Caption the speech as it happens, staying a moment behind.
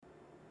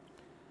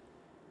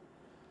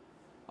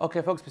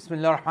Okay, folks,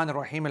 Bismillah ar-Rahman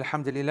ar-Rahim,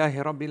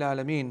 Alhamdulillahi Rabbil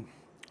Alameen.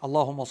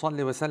 Allahumma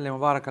salli wa sallim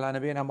wa barak ala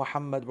nabiyyina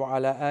Muhammad wa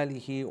ala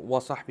alihi wa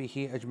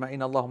sahbihi ajma'in.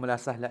 Allahumma la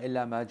sahla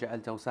illa ma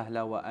ja'altahu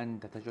sahla wa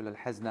anta tajul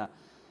al-hazna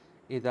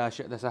idha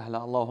shi'ta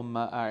sahla.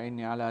 Allahumma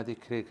a'inni ala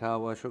dhikrika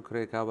wa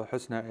shukrika wa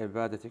husna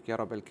ibadatik ya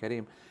Rabbil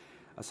Kareem.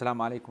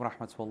 Assalamu alaikum wa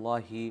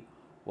rahmatullahi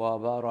wa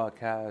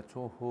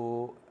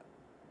barakatuhu,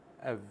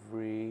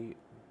 everybody.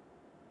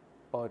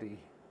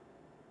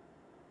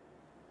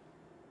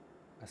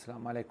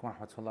 Assalamu alaikum wa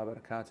rahmatullahi wa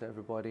barakatuh,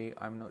 everybody.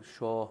 I'm not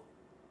sure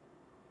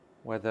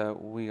whether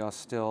we are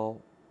still.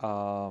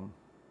 I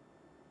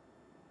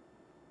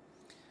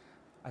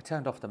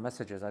turned off the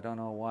messages. I don't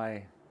know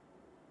why.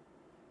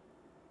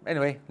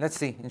 Anyway, let's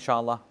see,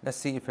 inshallah. Let's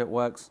see if it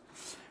works.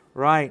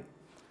 Right.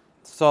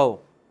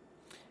 So,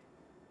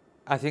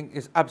 I think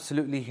it's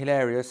absolutely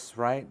hilarious,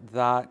 right,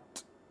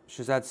 that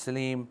Shazad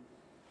Salim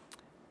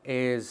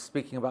is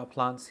speaking about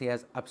plants. He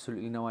has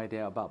absolutely no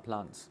idea about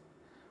plants,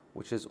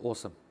 which is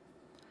awesome.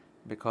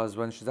 Because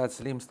when Shazad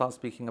Salim starts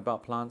speaking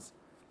about plants,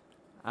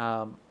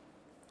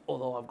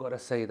 although I've got to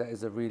say that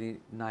is a really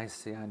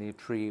nice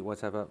tree,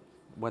 whatever,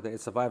 whether it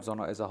survives or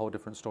not is a whole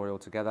different story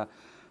altogether.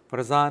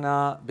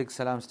 Farzana, big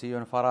salams to you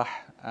and Farah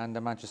and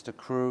the Manchester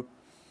crew,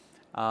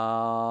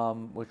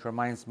 which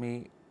reminds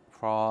me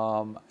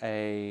from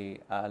a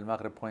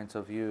Al-Maghrib point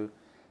of view,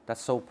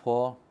 that's so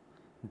poor,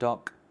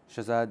 Doc,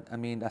 Shazad,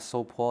 that's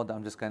so poor that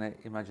I'm just going to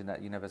imagine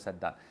that you never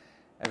said that.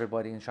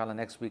 Everybody, inshallah,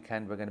 next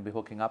weekend we're going to be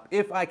hooking up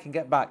if I can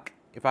get back.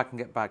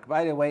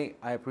 By the way,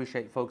 I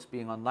appreciate folks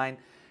being online.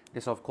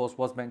 This, of course,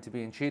 was meant to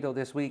be in Cheadle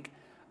this week.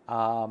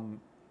 Man,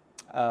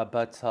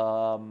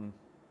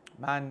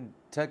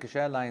 Turkish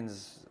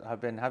Airlines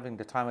have been having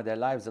the time of their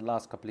lives the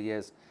last couple of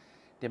years.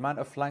 The amount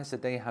of flights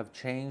that they have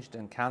changed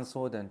and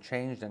cancelled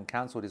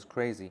is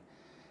crazy.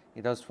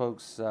 Those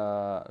folks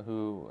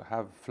who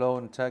have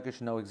flown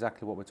Turkish know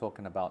exactly what we're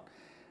talking about.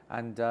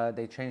 And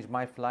they changed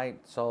my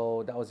flight,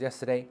 so that was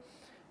yesterday.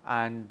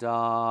 And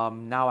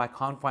now I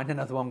can't find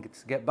another one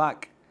to get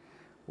back,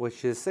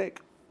 which is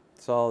sick.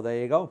 So there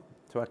you go.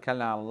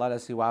 Tawakkalna ala Allah.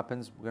 Let's see what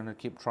happens. We're going to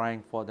keep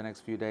trying for the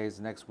next few days,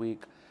 next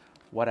week,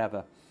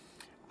 whatever.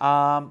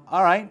 All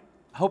right.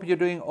 Hope you're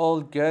doing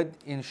all good,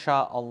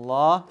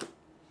 inshallah.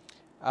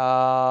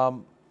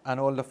 And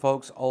all the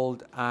folks,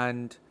 old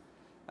and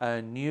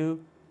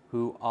new,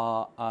 who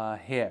are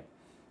here.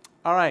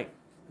 All right.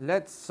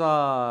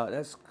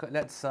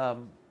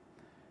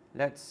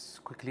 Let's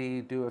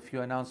quickly do a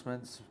few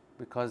announcements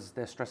because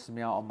they're stressing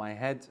me out on my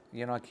head.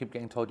 I keep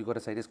getting told you got to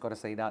say this, got to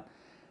say that,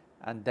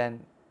 and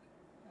then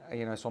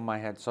it's on my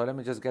head. So let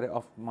me just get it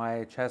off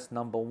my chest.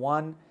 Number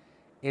one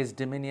is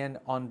Dominion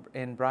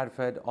in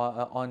Bradford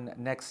on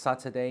next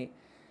Saturday.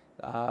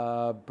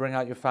 Bring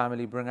out your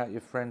family, bring out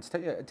your friends.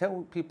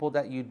 Tell people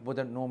that you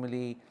wouldn't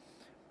normally.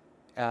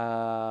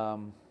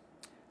 Tell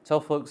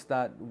folks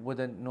that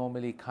wouldn't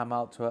normally come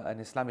out to an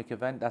Islamic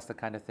event. That's the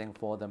kind of thing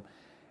for them.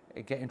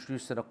 Get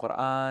introduced to the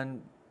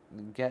Quran,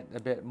 get a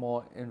bit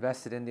more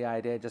invested in the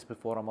idea just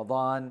before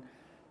Ramadan,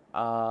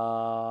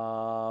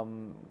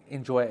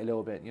 enjoy it a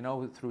little bit,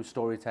 through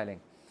storytelling.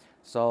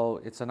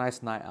 So it's a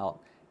nice night out,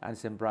 and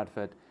it's in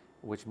Bradford,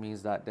 which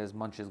means that there's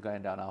munches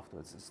going down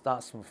afterwards. It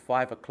starts from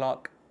 5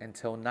 o'clock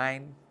until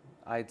 9,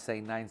 I'd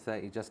say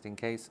 9:30 just in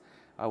case.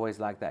 I always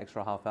like that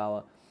extra half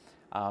hour.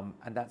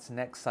 And that's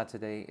next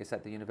Saturday. It's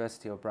at the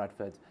University of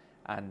Bradford,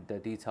 and the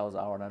details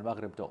are on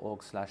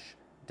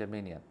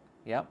almaghrib.org/dominion.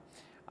 Yeah,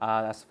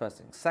 that's the first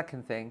thing.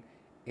 Second thing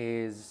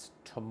is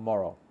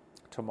tomorrow.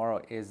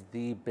 Tomorrow is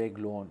the big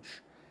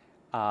launch,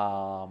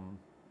 the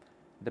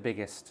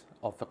biggest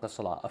of Fiqh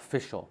Salah,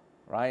 official,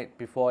 right?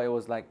 Before it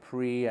was like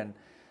pre and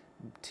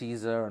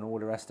teaser and all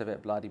the rest of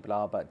it, blah de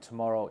blah. But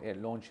tomorrow it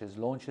launches.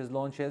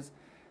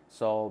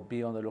 So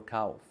be on the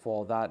lookout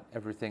for that.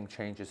 Everything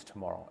changes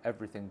tomorrow.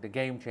 The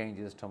game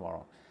changes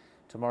tomorrow.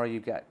 Tomorrow you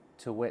get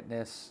to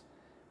witness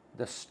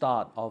the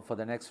start of, for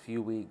the next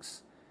few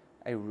weeks,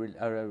 a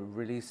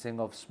releasing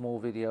of small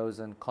videos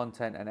and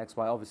content and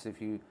XY. Obviously,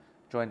 if you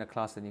join the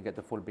class, then you get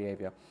the full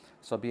behavior.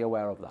 So be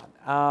aware of that.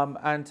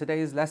 And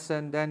today's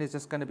lesson then is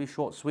just going to be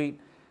short, sweet,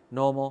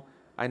 normal.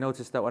 I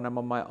noticed that when I'm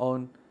on my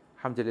own,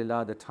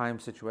 alhamdulillah, the time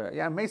situation.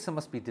 Yeah, Mason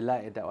must be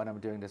delighted that when I'm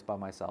doing this by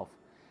myself.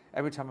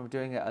 Every time I'm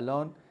doing it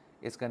alone,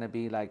 it's going to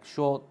be like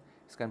short.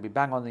 It's going to be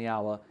bang on the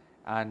hour.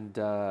 And,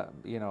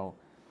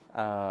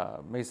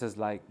 Mason's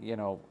like,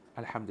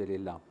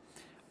 alhamdulillah.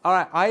 All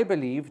right, I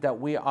believe that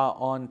we are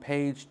on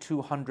page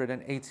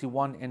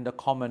 281 in the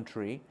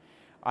commentary.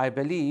 I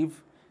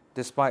believe,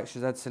 despite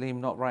Shazad Salim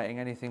not writing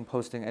anything,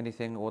 posting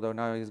anything, although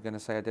now he's going to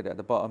say I did it at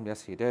the bottom.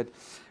 Yes, he did.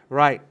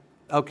 Right,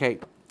 okay,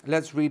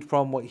 let's read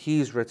from what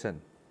he's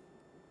written.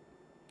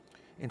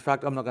 In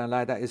fact, I'm not going to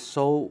lie, that is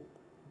so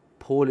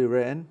poorly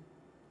written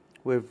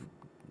with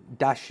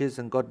dashes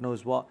and God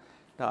knows what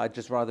that I'd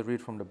just rather read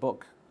from the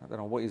book. I don't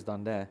know what he's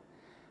done there,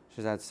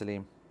 Shazad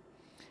Salim.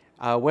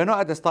 We're not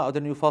at the start of the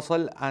new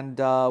fasl, and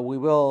we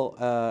will,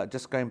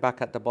 just going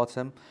back at the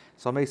bottom.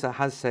 So Mesa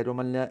has said,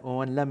 وَمَنْ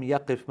لَمْ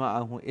يَقِفْ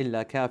مَعَهُ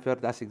إِلَّا كَافِرٌ.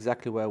 That's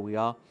exactly where we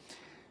are.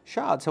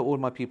 Shout out to all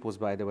my peoples,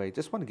 by the way.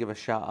 Just want to give a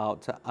shout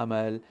out to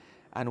Amal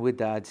and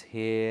Widad's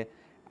here,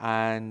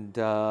 and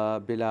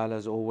Bilal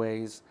as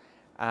always,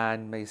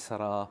 and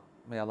Maysara.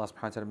 May Allah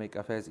subhanahu wa ta'ala make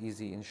affairs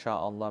easy,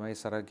 inshallah.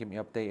 Maysara, keep me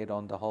updated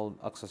on the whole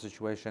Aqsa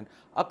situation.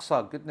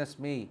 Aqsa, goodness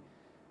me.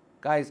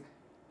 Guys,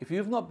 if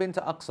you've not been to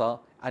Aqsa,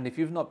 and if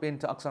you've not been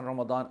to Aqsa in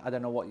Ramadan, I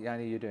don't know what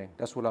you're doing.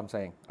 That's what I'm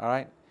saying, all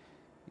right?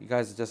 You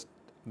guys are just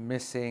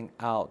missing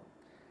out.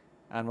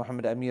 And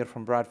Muhammad Amir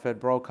from Bradford,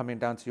 bro, coming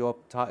down to your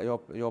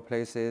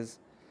places.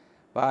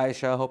 But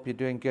Aisha, I hope you're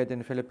doing good in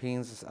the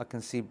Philippines. I can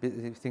see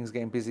things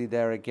getting busy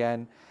there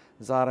again.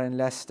 Zara in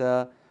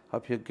Leicester,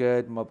 hope you're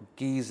good.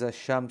 Giza,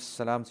 Shams,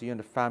 salam to you and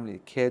the family, the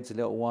kids, the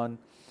little one,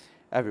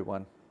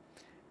 everyone.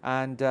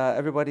 And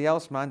everybody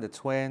else, man, the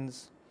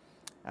twins.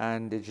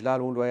 And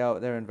Ijlal all the way out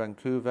there in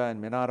Vancouver,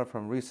 and Minara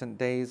from recent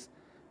days.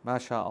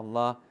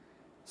 MashaAllah.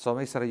 So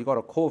Maysara, you got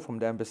a call from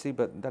the embassy,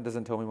 but that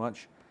doesn't tell me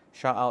much.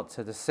 Shout out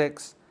to the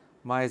 6.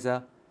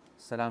 Maiza,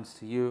 salams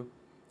to you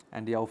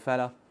and the old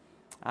fella.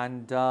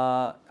 And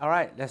all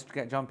right, let's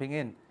get jumping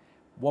in.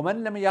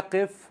 ومن لم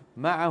يقف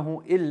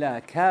معه إلا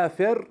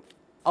كافر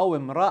أو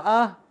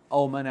امرأة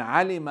أو من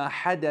علم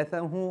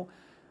حدثه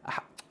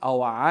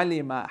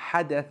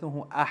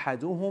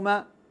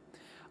أحدهما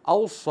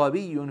أو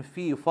صبي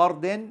في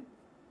فرد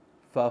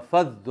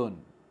ففذ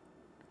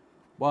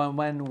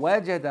ومن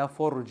وجد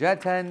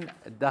فرجة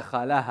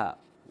دخلها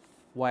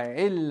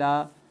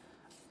وإلا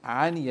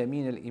عن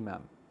يمين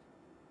الإمام.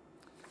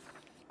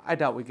 I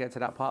doubt we get to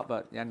that part,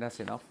 but yeah, that's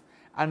enough.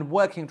 And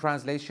working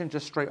translation,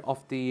 just straight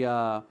off the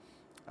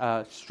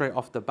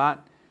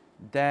bat,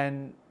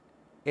 then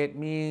it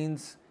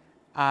means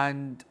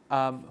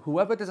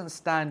whoever doesn't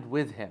stand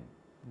with him.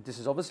 This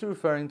is obviously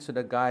referring to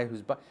the guy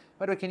who's. By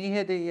the way, can you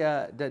hear the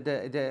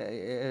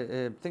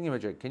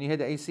thingamajig? Can you hear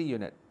the AC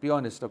unit? Be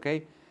honest,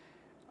 okay?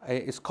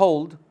 It's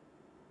cold,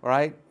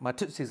 right? My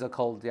tootsies are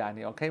cold,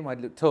 yani, okay? My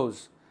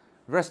toes.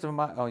 The rest of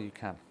my you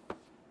can.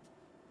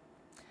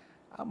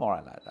 I'm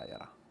alright like that,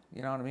 yeah.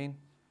 You know what I mean?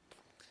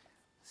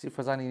 See,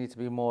 Fazani need to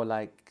be more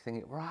like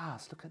thinking,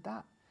 Ras, look at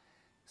that.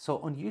 So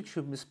on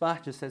YouTube, Misbah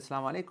just said,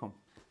 Assalamu alaikum.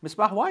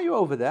 Misbah, why are you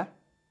over there?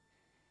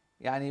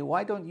 Yani,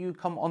 why don't you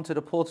come onto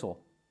the portal?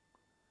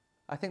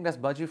 I think that's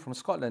Baji from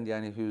Scotland,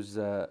 yani, who's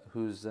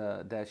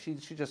there. She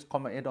just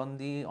commented on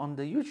the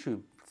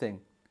YouTube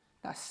thing.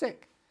 That's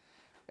sick.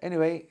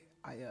 Anyway,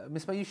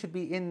 Misbah, you should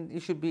be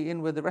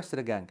in with the rest of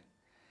the gang.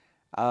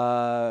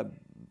 Where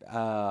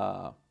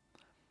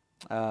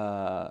on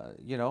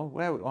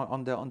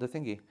the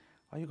thingy.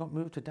 Oh, you got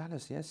moved to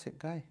Dallas, yes, sick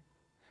guy.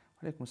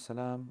 Walaikum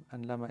salam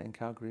and Lama in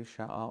Calgary,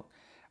 shout out.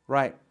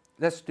 Right,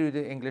 let's do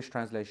the English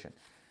translation.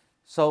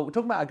 So we're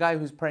talking about a guy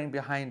who's praying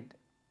behind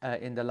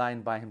in the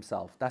line by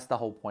himself. That's the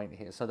whole point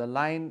here. So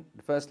the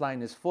first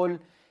line is full.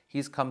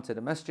 He's come to the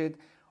masjid.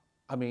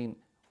 I mean,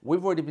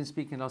 we've already been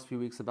speaking the last few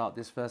weeks about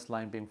this first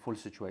line being full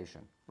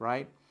situation,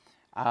 right?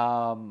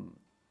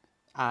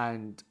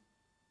 And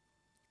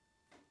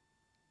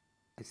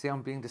I see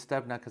I'm being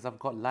disturbed now because I've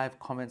got live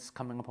comments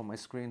coming up on my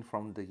screen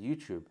from the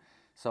YouTube.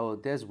 So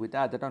there's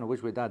Widad. I don't know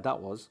which Widad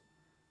that was.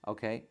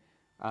 Okay.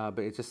 But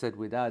it just said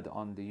Widad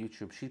on the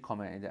YouTube. She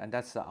commented, and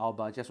that's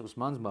Alba Jess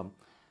Usman's mum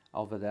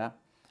over there.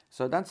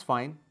 So that's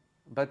fine.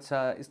 But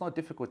it's not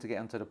difficult to get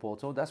onto the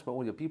portal. That's where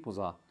all your peoples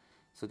are.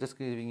 So just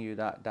giving you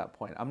that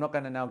point. I'm not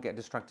going to now get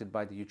distracted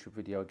by the YouTube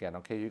video again.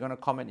 Okay. You're going to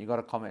comment. You got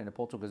to comment in the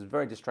portal because it's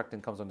very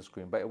distracting, comes on the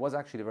screen. But it was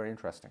actually very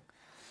interesting.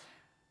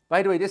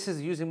 By the way, this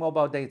is using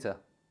mobile data.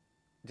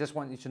 Just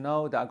want you to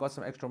know that I got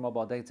some extra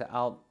mobile data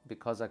out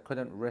because I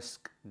couldn't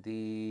risk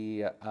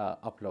the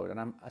upload. And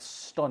I'm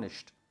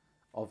astonished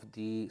of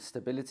the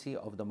stability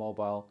of the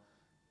mobile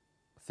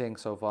thing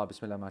so far.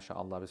 Bismillah,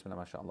 mashallah, bismillah,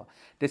 mashallah.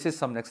 This is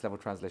some next level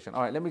translation.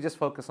 All right, let me just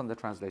focus on the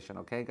translation,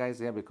 okay,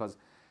 guys? Yeah, because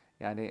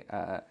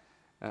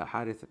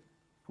Harith,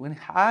 when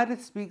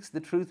Harith speaks the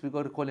truth, we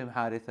got to call him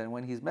Harith. And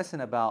when he's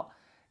messing about,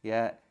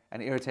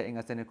 and irritating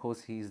us, then of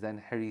course he's then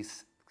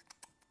Haris.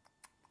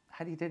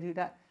 How do you do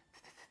that?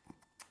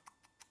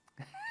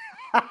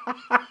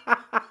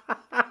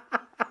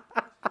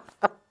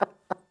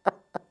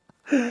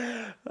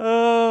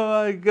 Oh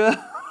my god.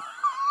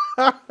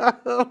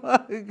 Oh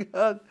my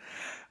god.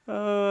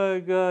 Oh my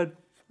god.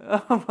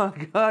 Oh my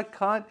god. I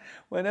can't.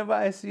 Whenever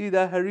I see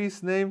that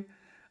Haris name,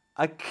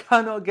 I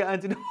cannot get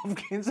Anthony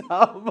Hopkins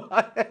out of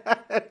my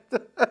head.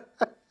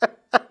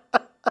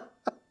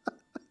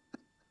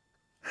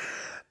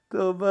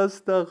 Tawbah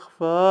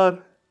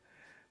astaghfar.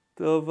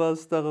 Tawbah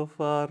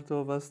astaghfar.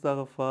 Tawbah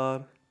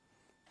astaghfar.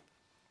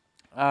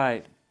 All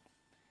right.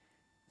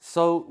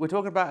 So we're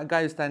talking about a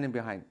guy who's standing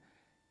behind.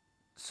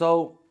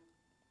 So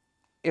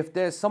if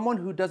there's someone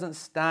who doesn't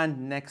stand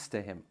next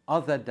to him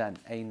other than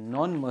a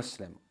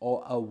non-Muslim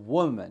or a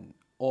woman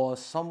or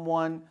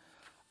someone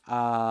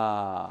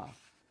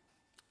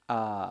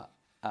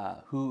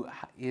who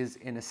is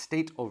in a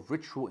state of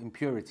ritual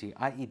impurity,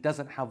 i.e.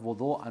 doesn't have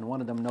wudu and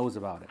one of them knows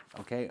about it,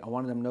 okay? And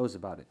one of them knows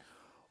about it.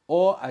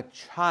 Or a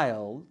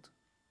child,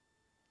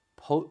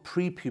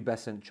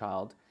 prepubescent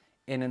child,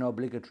 in an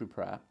obligatory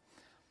prayer,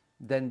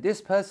 then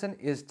this person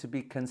is to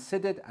be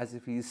considered as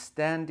if he's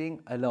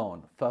standing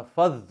alone.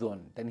 فَفَضٌ,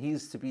 then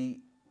he's to be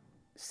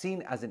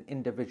seen as an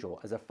individual,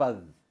 as a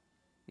fadh.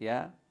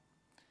 Yeah?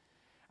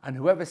 And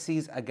whoever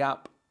sees a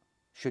gap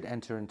should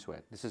enter into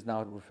it. This is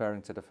now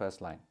referring to the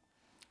first line.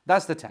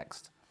 That's the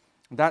text.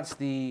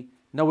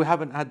 No, we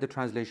haven't had the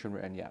translation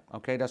written yet.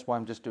 Okay, that's why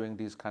I'm just doing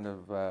these kind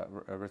of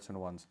written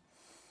ones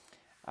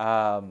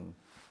on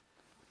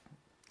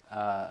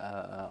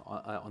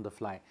the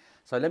fly.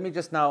 So let me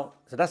just now,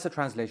 so that's the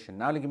translation.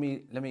 Now let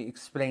me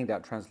explain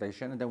that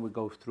translation, and then we'll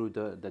go through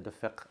the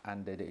fiqh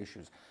and the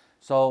issues.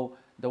 So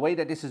the way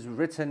that this is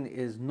written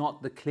is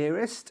not the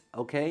clearest,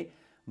 okay?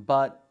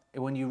 But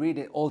when you read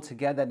it all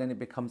together, then it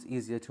becomes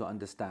easier to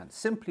understand.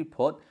 Simply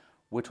put,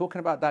 we're talking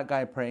about that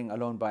guy praying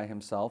alone by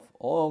himself,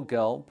 or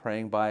girl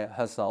praying by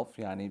herself,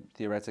 yani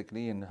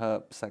theoretically in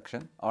her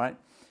section, all right?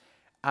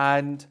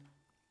 And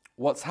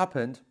what's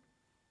happened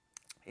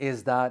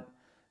is that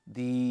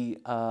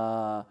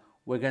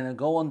we're going to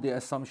go on the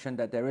assumption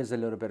that there is a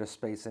little bit of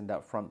space in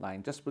that front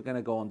line. We're going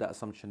to go on that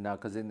assumption now,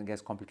 because then it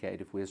gets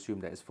complicated if we assume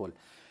that it's full.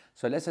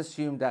 So let's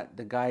assume that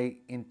the guy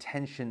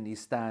intentionally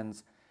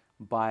stands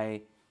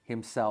by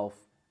himself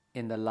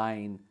in the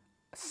line,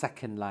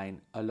 second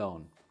line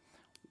alone.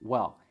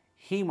 Well,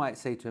 he might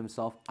say to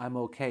himself, I'm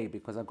okay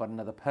because I've got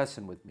another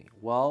person with me.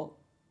 Well,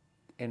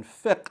 in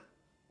fiqh,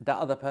 that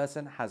other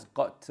person has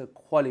got to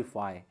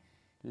qualify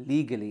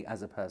legally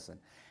as a person.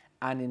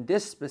 And in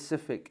this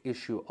specific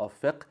issue of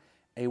fiqh,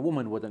 a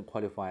woman wouldn't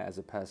qualify as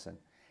a person.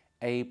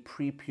 A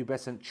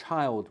prepubescent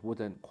child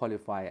wouldn't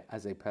qualify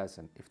as a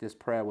person if this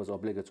prayer was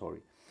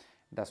obligatory.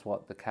 That's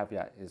what the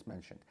caveat is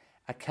mentioned.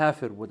 A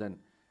kafir wouldn't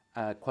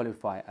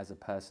qualify as a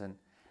person,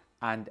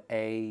 and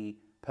a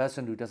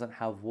person who doesn't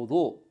have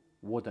wudu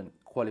wouldn't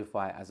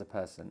qualify as a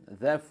person.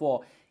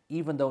 Therefore,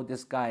 even though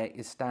this guy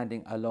is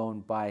standing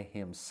alone by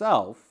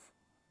himself,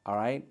 all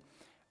right,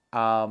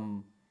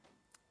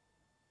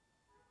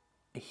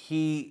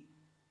 he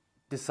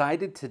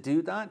decided to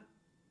do that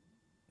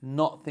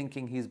not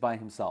thinking he's by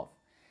himself.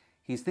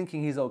 He's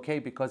thinking he's okay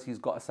because he's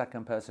got a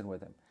second person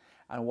with him.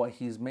 And what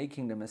he's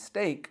making the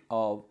mistake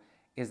of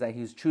is that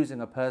he's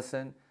choosing a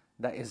person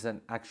that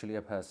isn't actually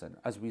a person.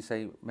 As we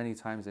say many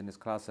times in this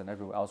class and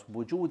everywhere else,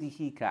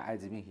 وُجُودِهِ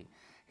كَعَدْمِهِ.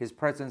 His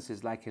presence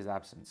is like his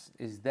absence.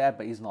 He's there,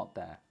 but he's not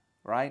there,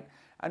 right?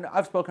 And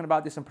I've spoken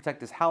about this in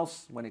Protect This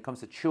House when it comes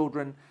to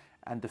children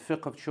and the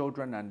fiqh of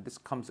children, and this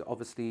comes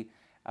obviously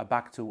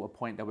back to a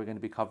point that we're going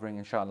to be covering,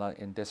 inshallah,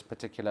 in this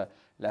particular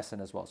lesson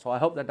as well. So I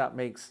hope that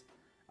makes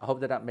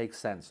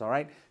sense, all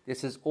right?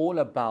 This is all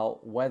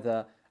about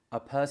whether a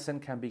person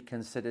can be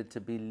considered to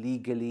be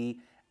legally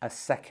a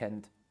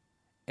second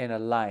in a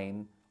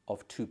line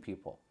of two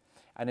people.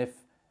 And if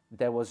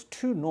there was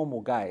two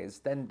normal guys,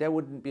 then there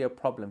wouldn't be a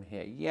problem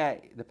here. Yeah,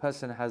 the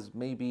person has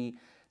maybe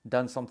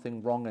done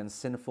something wrong and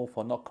sinful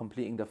for not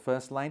completing the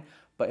first line,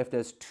 but if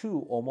there's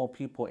two or more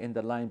people in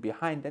the line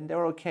behind, then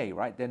they're okay,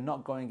 right? They're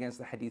not going against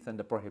the hadith and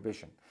the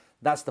prohibition.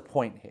 That's the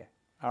point here,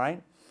 all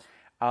right?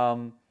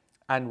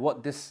 And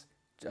what this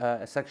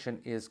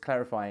section is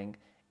clarifying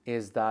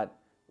is that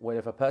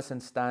if a person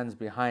stands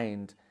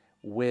behind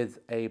with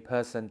a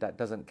person that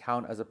doesn't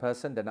count as a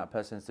person, then that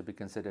person is to be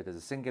considered as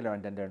a singular,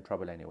 and then they're in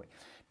trouble anyway.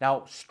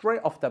 Now, straight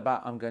off the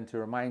bat, I'm going to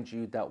remind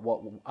you that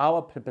what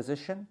our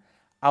position,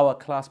 our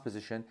class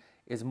position,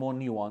 is more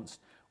nuanced.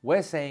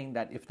 We're saying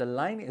that if the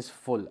line is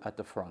full at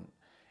the front,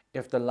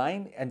 if the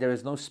line and there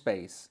is no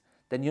space,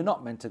 then you're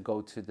not meant to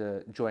go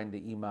to join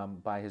the imam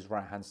by his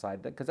right hand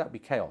side, because that'd be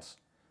chaos.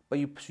 But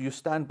you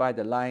stand by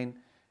the line,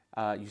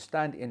 you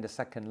stand in the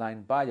second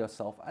line by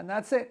yourself, and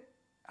that's it.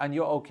 And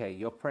you're okay.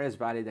 Your prayer is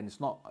valid, and it's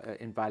not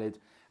invalid,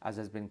 as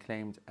has been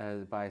claimed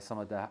by some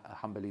of the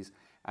Hanbalis,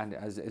 and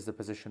as is the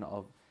position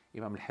of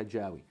Imam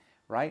al-Hajjawi,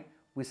 right?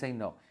 We say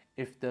no.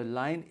 If the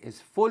line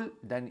is full,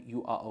 then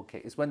you are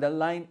okay. It's when the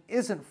line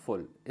isn't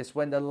full. It's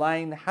when the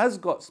line has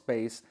got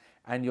space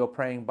and you're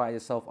praying by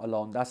yourself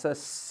alone. That's a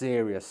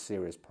serious,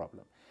 serious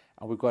problem.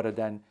 And we've got to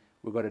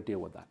deal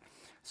with that.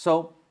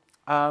 So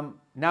now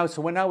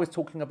we're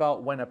talking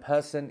about when a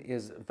person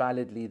is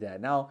validly there.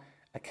 Now,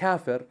 a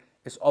kafir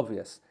is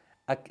obvious.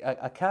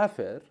 A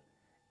kafir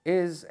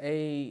is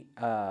a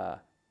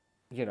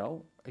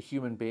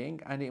human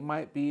being, and it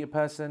might be a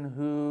person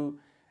who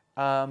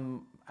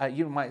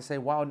you might say,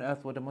 why on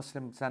earth would a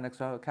Muslim stand next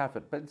to a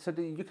kafir? But so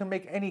you can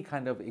make any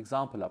kind of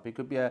example up. It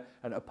could be a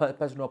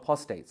person who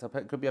apostates.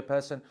 It could be a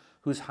person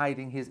who's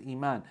hiding his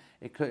iman.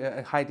 It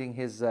could hiding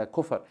his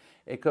kufr.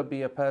 It could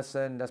be a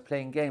person that's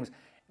playing games.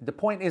 The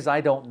point is,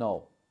 I don't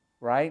know,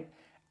 right?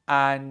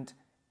 And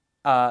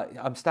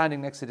I'm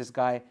standing next to this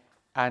guy,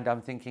 and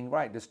I'm thinking,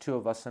 right, there's two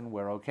of us, and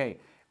we're okay.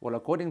 Well,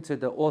 according to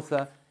the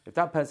author, if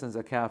that person's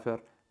a kafir,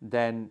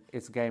 then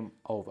it's game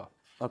over.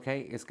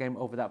 Okay, it's game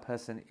over. That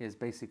person is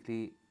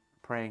basically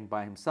praying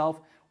by himself.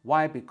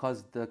 Why?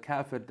 Because the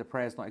kafir, the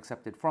prayer is not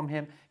accepted from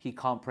him. He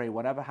can't pray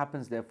whatever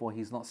happens. Therefore,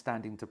 he's not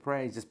standing to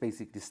pray. He's just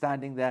basically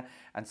standing there.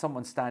 And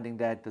someone standing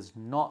there does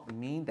not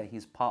mean that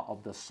he's part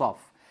of the saf.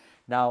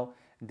 Now,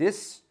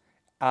 this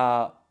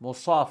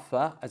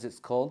musafa, as it's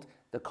called,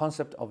 the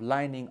concept of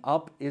lining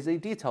up is a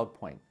detailed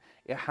point.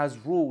 It has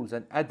rules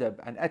and adab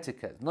and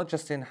etiquette, not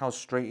just in how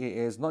straight it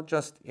is,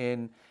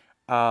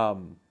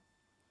 um,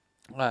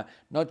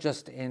 not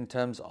just in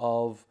terms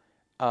of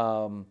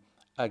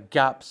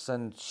gaps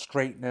and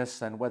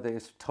straightness and whether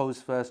it's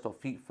toes first or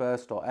feet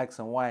first or X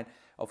and Y.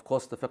 Of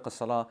course, the Fiqh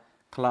Salah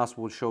class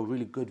will show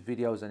really good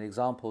videos and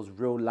examples,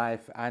 real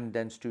life and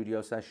then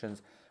studio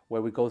sessions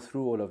where we go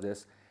through all of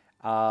this.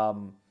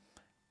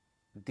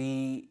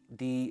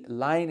 The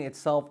line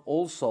itself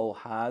also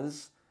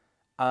has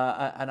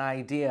an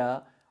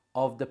idea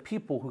of the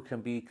people who can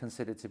be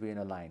considered to be in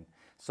a line.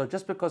 So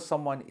just because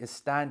someone is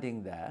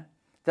standing there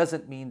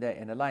doesn't mean they're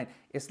in a line.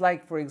 It's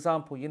like, for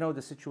example, you know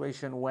the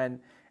situation when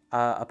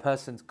a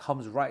person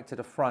comes right to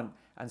the front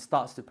and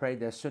starts to pray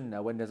their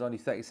sunnah when there's only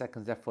 30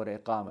 seconds left for the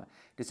iqamah.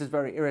 This is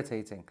very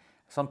irritating.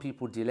 Some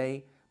people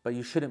delay, but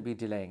you shouldn't be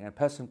delaying. A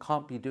person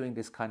can't be doing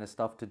this kind of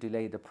stuff to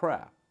delay the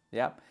prayer,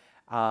 yeah,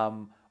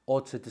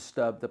 or to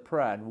disturb the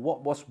prayer. And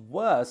what's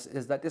worse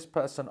is that this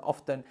person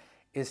often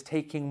is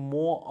taking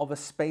more of a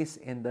space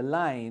in the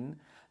line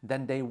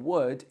than they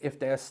would if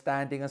they are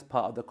standing as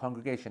part of the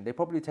congregation. They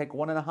probably take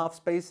 1.5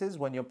 spaces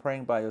when you're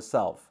praying by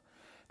yourself.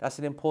 That's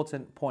an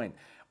important point.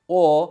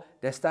 Or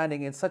they're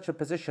standing in such a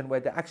position where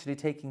they're actually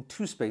taking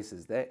 2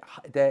 spaces.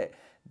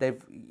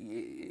 They've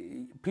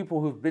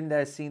people who've been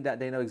there, seen that,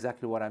 they know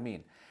exactly what I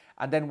mean.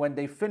 And then when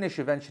they finish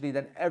eventually,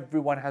 then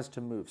everyone has to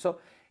move. So,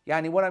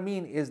 what I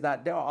mean is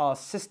that there are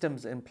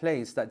systems in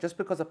place that just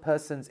because a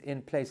person's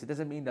in place, it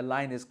doesn't mean the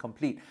line is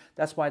complete.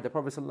 That's why the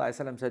Prophet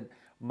ﷺ said,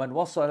 "Man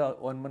wasala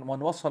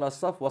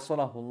saf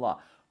wasalahu Allah."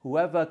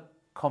 Whoever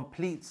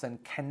completes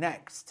and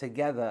connects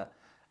together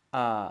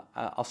a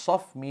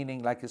saf,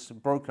 meaning like it's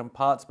broken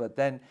parts, but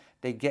then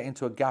they get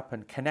into a gap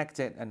and connect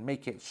it and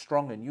make it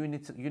strong and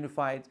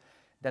unified,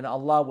 then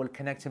Allah will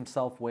connect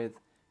Himself with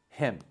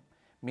him,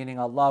 meaning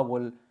Allah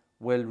will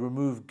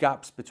remove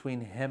gaps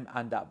between him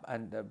and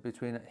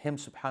between him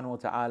subhanahu wa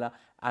ta'ala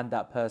and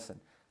that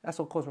person. That's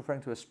of course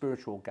referring to a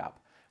spiritual gap,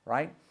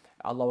 right?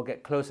 Allah will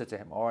get closer to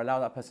him or allow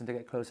that person to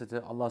get closer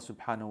to Allah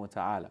subhanahu wa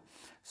ta'ala.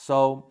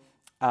 So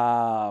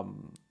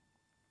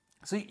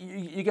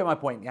you get my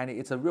point.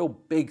 It's a real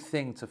big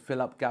thing to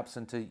fill up gaps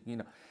and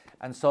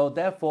and so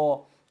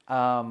therefore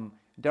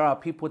there are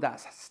people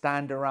that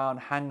stand around,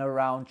 hang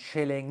around,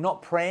 chilling,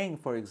 not praying,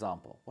 for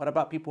example. What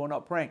about people who are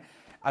not praying?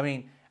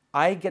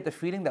 I get the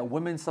feeling that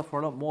women suffer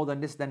a lot more than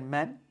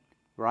men,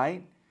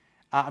 right?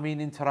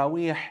 In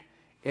Taraweeh,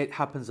 it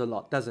happens a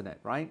lot, doesn't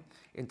it, right?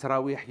 In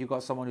Taraweeh, you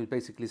got someone who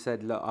basically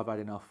said, look, I've had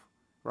enough,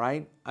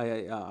 right?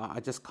 I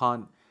just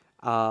can't,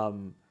 I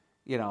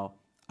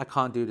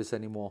can't do this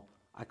anymore.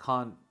 I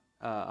can't,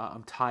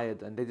 I'm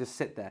tired, and they just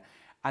sit there.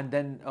 And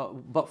then,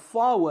 but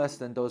far worse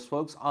than those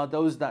folks are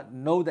those that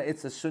know that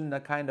it's a sunnah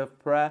kind of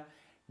prayer,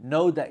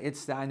 know that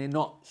it's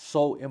not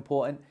so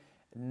important,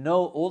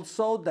 know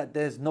also that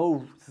there's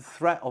no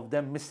threat of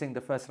them missing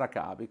the first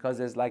rak'ah because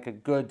there's like a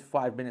good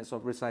 5 minutes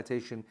of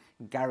recitation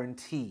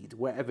guaranteed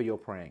wherever you're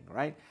praying,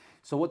 right?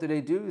 So what do?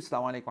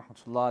 Assalamu alaikum wa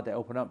rahmatullah. They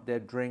open up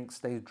their drinks,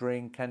 they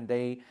drink, and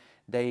they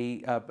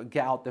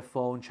get out their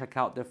phone, check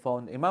out their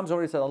phone. Imam's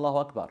already said Allahu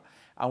Akbar,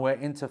 and we're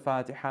into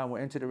Fatiha, and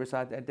we're into the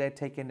recital, and they're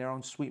taking their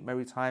own sweet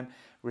merry time,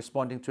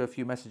 responding to a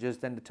few messages,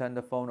 then they turn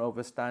the phone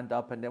over, stand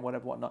up, and then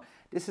whatnot.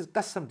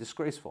 That's some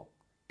disgraceful.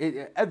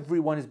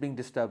 Everyone is being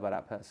disturbed by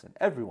that person.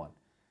 Everyone.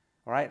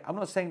 All right? I'm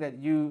not saying that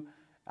you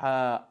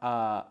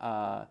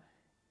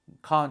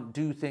can't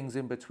do things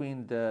in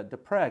between the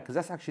prayer, because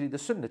that's actually the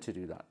sunnah to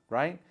do that,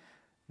 right?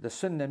 The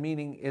sunnah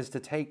meaning is to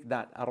take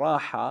that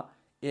raha,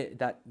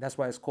 that's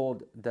why it's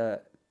called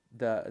the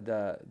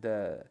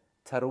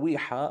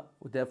tarawih,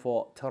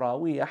 therefore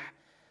tarawih,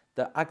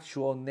 the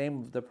actual name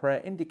of the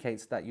prayer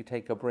indicates that you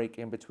take a break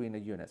in between the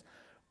units.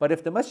 But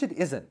if the masjid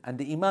isn't, and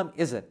the imam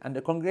isn't, and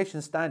the congregation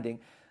is standing,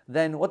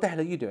 then what the hell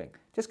are you doing?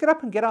 Just get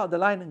up and get out of the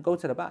line and go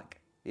to the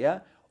back, yeah?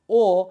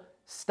 Or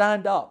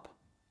stand up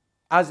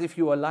as if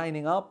you were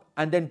lining up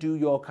and then do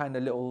your kind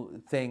of little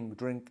thing,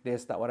 drink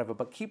this, that, whatever,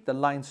 but keep the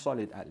line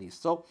solid at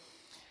least. So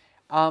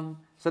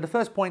the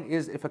first point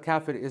is if a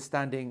kafir is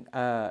standing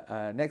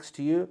next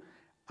to you,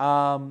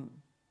 and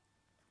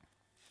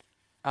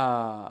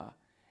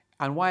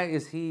why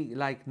is he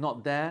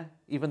not there,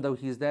 even though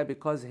he's there?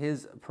 Because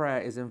his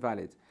prayer is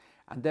invalid,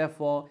 and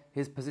therefore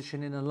his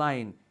position in a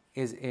line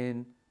is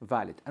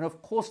invalid. And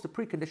of course, the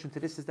precondition to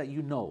this is that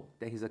you know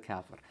that he's a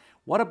kafir.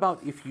 What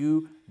about if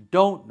you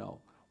don't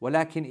know?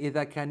 ولكن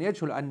إذا كان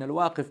يجهل أن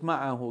الواقف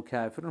معه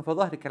كافر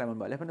فظاهر كلام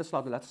المؤلف أن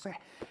الصلاة لا تصح.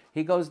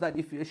 He goes that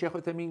if Shaykh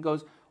Uthaymeen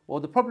goes, well,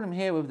 the problem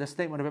here with the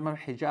statement of Imam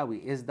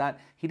Hijawi is that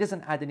he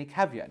doesn't add any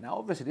caveat. Now,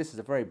 obviously, this is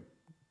a very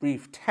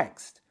brief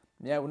text.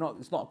 Yeah,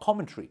 it's not a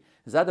commentary.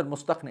 Zad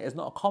al-Mustaqni is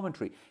not a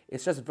commentary.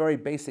 It's just very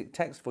basic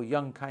text for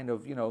young kind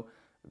of,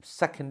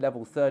 second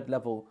level, third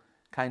level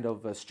kind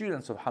of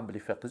students of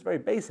Hanbali fiqh. It's very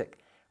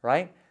basic,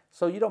 right?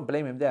 So you don't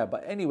blame him there.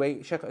 But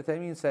anyway, Shaykh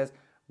Uthaymeen says,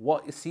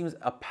 what seems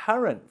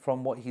apparent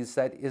from what he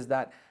said is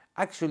that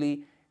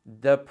actually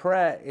the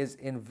prayer is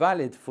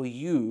invalid for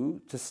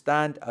you to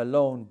stand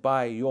alone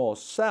by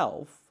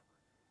yourself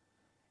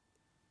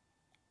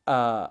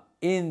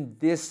in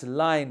this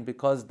line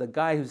because the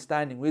guy who's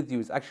standing with you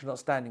is actually not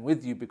standing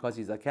with you because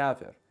he's a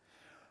kafir,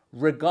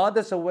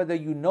 regardless of whether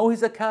you know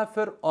he's a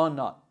kafir or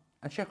not.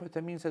 And Shaykh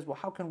Uthaymeen says, well,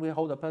 how can we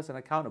hold a person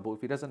accountable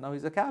if he doesn't know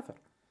he's a kafir?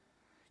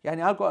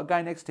 Yani, I've got a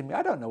guy next to me,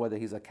 I don't know whether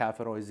he's a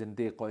kafir or he's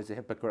zindiq or he's a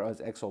hypocrite or he's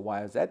X or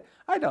Y or Z.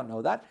 I don't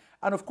know that.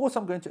 And of course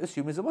I'm going to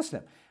assume he's a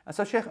Muslim. And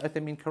so Shaykh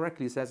Uthaymeen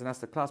correctly says, and that's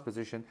the class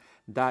position,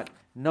 that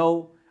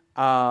no,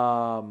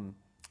 that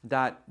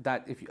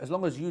if you, as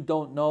long as you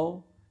don't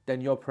know, then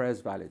your prayer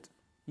is valid.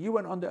 You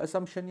went on the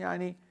assumption,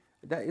 yani,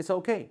 that it's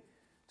okay.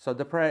 So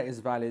the prayer is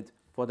valid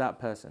for that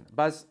person.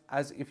 But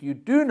as if you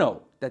do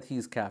know that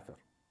he's kafir,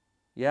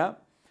 yeah?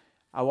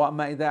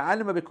 وَأَمَّا إِذَا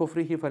عَلِمَ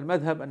بِكُفْرِهِ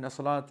فَالْمَذْهَبْ أَنَّ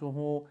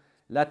صَلَاتُهُ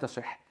لَا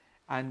تَصِحْ.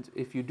 And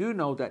if you do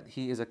know that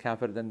he is a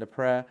kafir, then the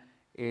prayer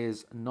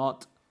is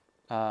not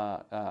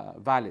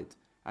valid.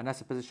 And that's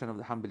the position of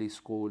the Hanbali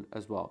school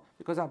as well.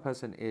 Because that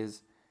person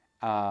is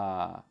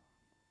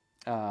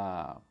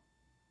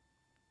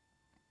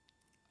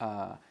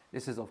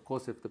this is of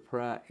course if the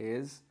prayer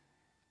is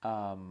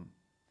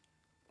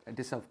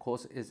this of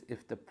course is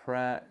if the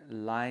prayer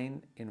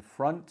line in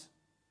front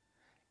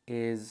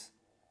is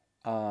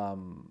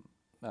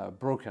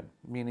broken,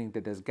 meaning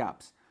that there's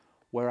gaps.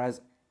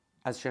 Whereas,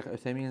 as Shaykh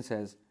Uthaymeen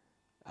says,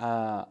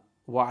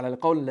 وعلى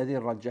القول الذي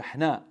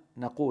رجحنا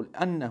نقول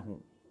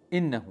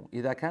إنه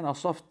إذا كان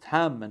صف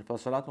تاما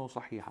فصلاته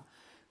صحيحة.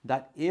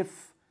 That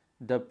if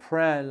the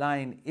prayer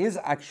line is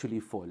actually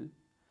full,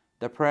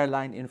 the prayer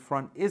line in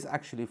front is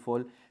actually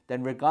full,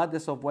 then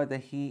regardless of whether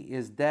he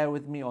is there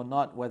with me or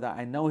not, whether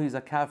I know he's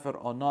a kafir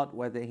or not,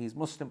 whether he's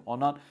Muslim or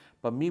not,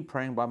 but me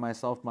praying by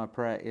myself, my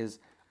prayer is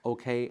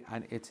okay,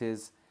 and it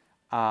is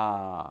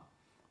my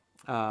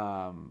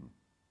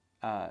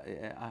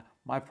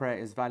prayer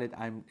is valid.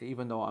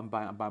 Even though I'm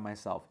by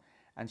myself.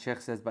 And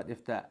Shaykh says, but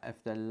if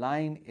the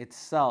line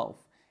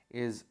itself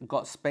is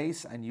got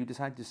space and you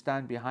decide to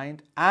stand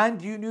behind,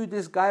 and you knew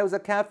this guy was a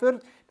kafir,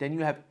 then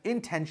you have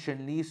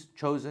intentionally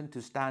chosen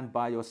to stand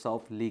by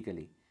yourself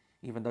legally,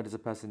 even though there's a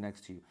person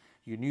next to you.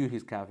 You knew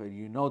he's kafir,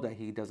 you know that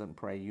he doesn't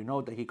pray, you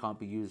know that he can't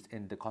be used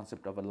in the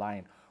concept of a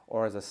line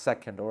or as a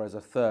second or as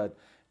a third.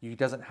 He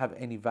doesn't have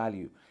any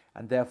value,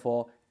 and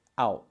therefore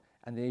out.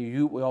 And then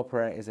your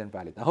prayer is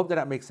invalid. I hope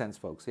that makes sense,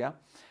 folks. Yeah.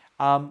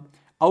 أو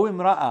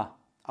امرأة,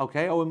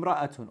 okay, أو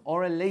امرأة,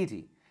 or a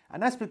lady.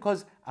 And that's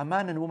because a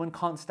man and a woman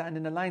can't stand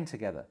in a line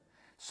together.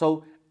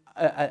 So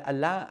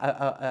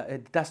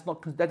that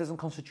doesn't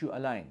constitute a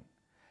line.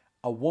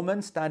 A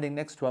woman standing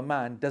next to a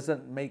man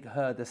doesn't make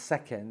her the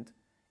second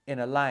in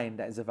a line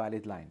that is a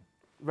valid line.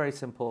 Very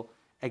simple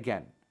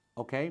again.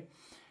 Okay.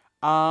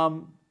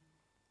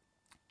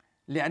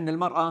 لأن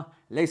المرأة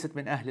ليست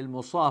من أهل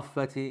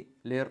المصافة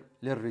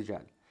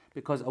للرجال.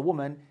 Because a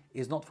woman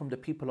is not from the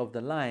people of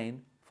the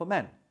line for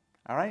men.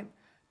 All right?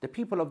 The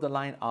people of the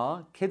line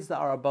are kids that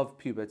are above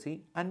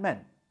puberty and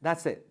men.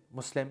 That's it.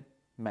 Muslim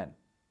men.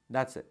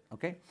 That's it.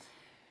 Okay?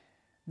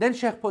 Then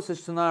Shaykh puts a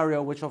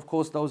scenario which, of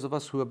course, those of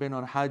us who have been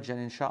on Hajj, and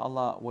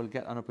inshallah will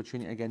get an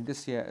opportunity again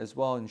this year as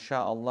well.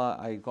 Inshallah,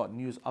 I got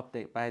news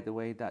update, by the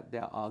way, that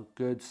there are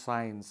good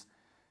signs,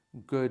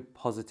 good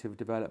positive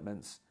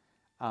developments,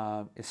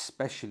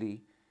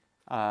 especially,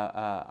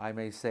 I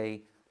may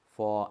say,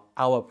 for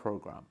our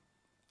program.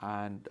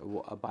 And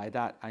by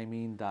that, I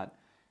mean that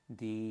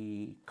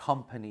the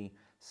company,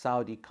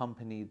 Saudi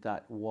company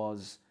that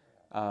was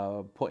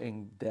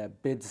putting their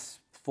bids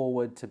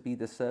forward to be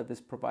the service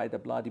provider,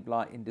 blah, blah,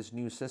 blah, in this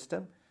new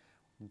system,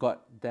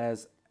 got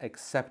theirs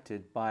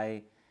accepted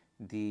by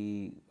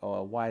the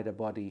wider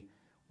body,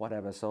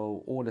 whatever.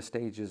 So all the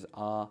stages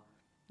are,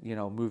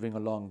 moving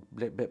along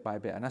bit by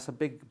bit. And that's a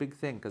big, big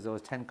thing, because there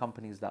was 10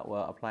 companies that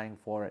were applying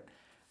for it.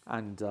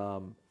 And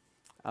so,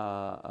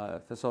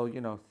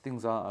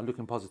 things are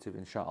looking positive,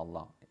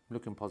 inshallah.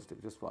 Looking positive.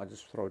 I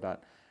just throw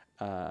that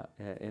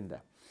in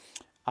there.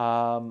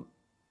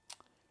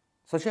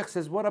 So Shaykh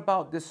says, what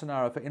about this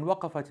scenario? فَإِنْ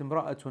وَقَفَتْ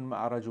امْرَأَةٌ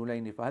مَعَ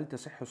رَجُلَيْنِ فَهَلْ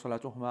تَصِحُّ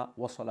صَلَاتُهُمَا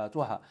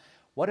وَصَلَاتُهَا.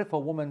 What if a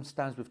woman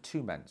stands with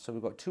two men? So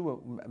we've got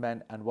two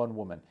men and one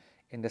woman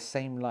in the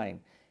same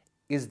line.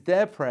 Is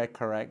their prayer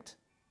correct?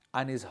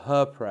 And is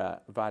her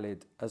prayer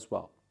valid as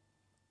well?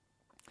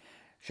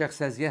 Shaykh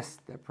says, yes,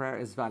 their prayer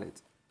is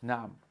valid.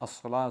 نعم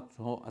الصلاة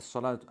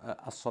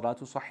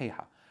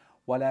صحيحة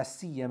ولا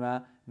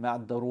سيما مع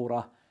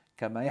الضرورة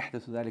كما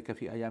يحدث ذلك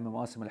في أيام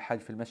مواسم الحج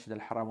في المسجد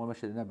الحرام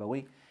والمسجد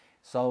النبوي.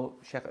 So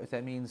Shaykh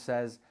Uthaymeen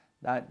says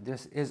that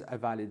this is a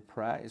valid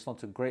prayer. It's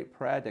not a great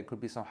prayer. There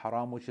could be some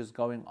haram which is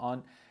going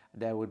on.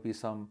 There would be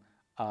some,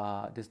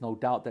 there's no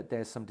doubt that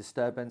there's some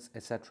disturbance,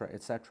 etc.,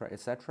 etc.,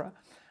 etc.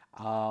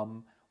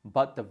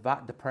 But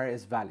the prayer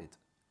is valid,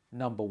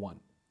 number one.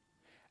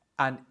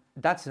 And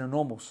that's in a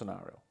normal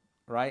scenario,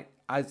 right?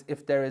 As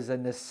if there is a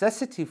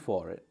necessity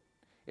for it,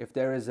 if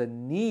there is a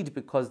need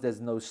because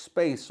there's no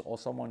space or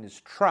someone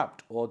is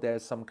trapped or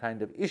there's some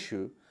kind of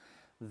issue,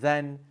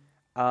 then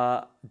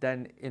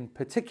in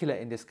particular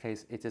in this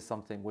case, it is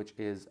something which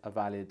is a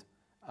valid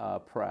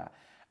prayer.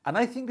 And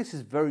I think this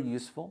is very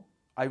useful.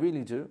 I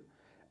really do.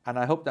 And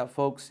I hope that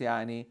folks,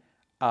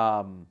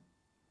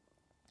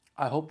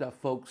 I hope that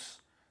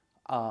folks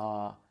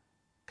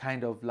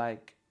kind of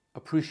like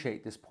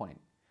appreciate this point,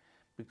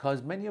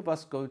 because many of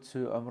us go to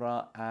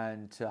Umrah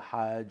and to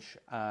Hajj,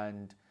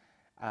 and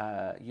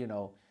you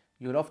know,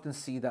 you'll often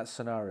see that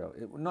scenario.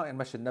 Not in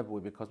Masjid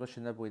Nabawi, because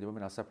Masjid Nabawi the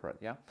women are separate,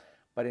 yeah.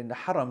 But in the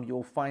Haram,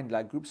 you'll find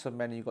like groups of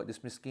men. You've got this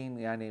miskin,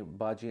 yani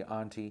Baji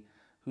auntie,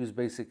 who's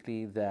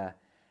basically there,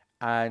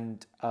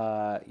 and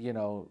you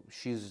know,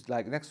 she's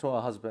like next to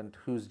her husband,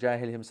 who's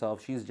Jahil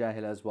himself. She's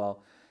Jahil as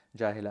well,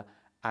 Jahila,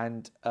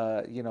 and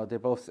you know, they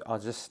both are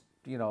just,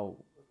 you know,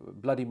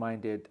 bloody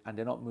minded, and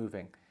they're not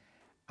moving.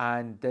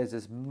 And there's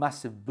this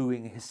massive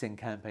booing, hissing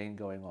campaign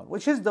going on,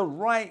 which is the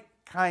right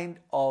kind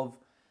of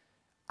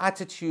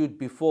attitude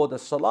before the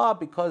salah,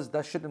 because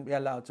that shouldn't be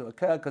allowed to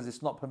occur, because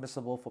it's not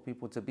permissible for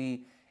people to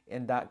be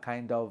in that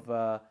kind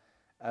of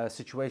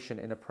situation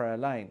in a prayer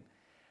line.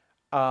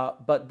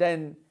 But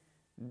then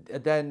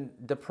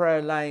the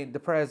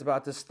prayer is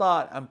about to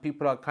start, and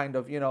people are kind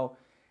of, you know,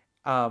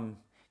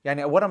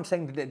 what I'm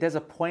saying, there's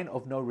a point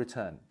of no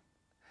return.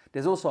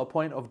 There's also a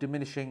point of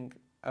diminishing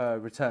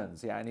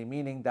returns,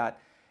 meaning that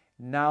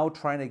now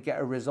trying to get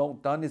a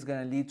result done is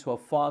going to lead to a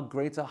far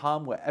greater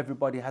harm, where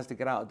everybody has to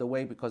get out of the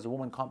way, because a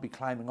woman can't be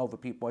climbing over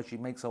people as she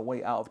makes her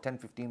way out of 10,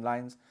 15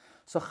 lines.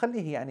 So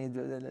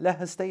let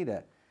her stay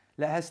there.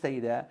 Let her stay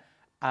there.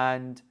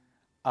 And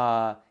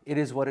it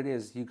is what it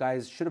is. You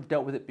guys should have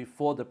dealt with it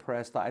before the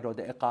prayer started, or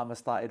the iqamah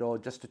started, or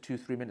just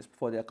 2-3 minutes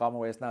before the iqamah,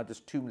 where it's now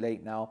just too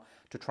late now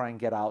to try and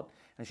get out.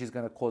 And she's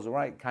going to cause the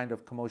right kind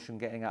of commotion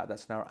getting out of that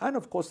scenario. And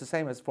of course, the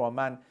same as for a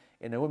man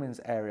in a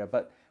women's area,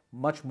 but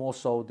much more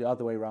so the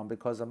other way around,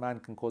 because a man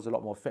can cause a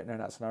lot more fitna in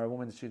that scenario. A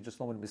woman, she's just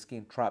normally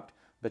miskin, trapped,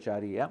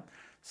 bajari, yeah?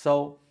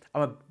 So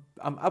I'm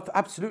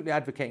absolutely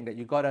advocating that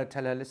you got to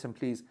tell her, listen,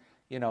 please,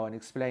 you know, and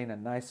explain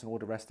and nice and all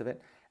the rest of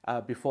it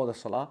before the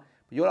salah.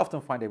 But you'll often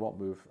find they won't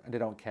move and they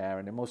don't care,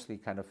 and they're mostly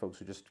kind of folks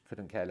who just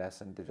couldn't care less,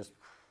 and they just,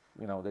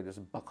 you know, they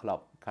just buckle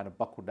up, kind of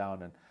buckle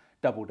down, and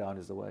double down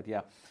is the word,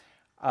 yeah.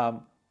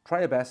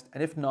 Try your best,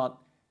 and if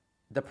not,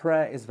 the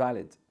prayer is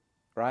valid,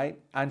 right?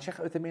 And Sheikh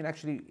Uthaymeen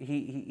actually,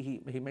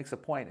 he makes a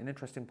point, an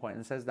interesting point,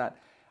 and says that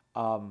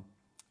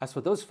as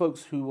for those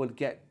folks who will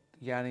get,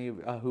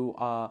 who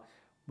are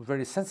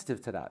very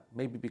sensitive to that,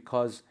 maybe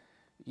because,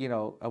 you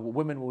know,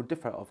 women will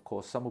differ, of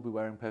course. Some will be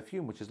wearing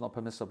perfume, which is not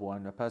permissible,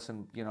 and a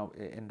person, you know,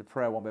 in the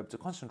prayer won't be able to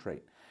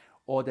concentrate.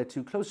 Or they're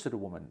too close to the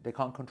woman, they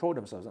can't control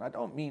themselves. And I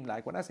don't mean,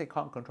 like, when I say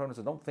can't control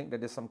themselves, I don't think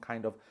that there's some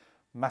kind of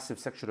massive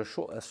sexual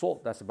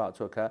assault that's about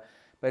to occur,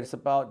 but it's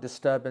about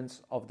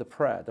disturbance of the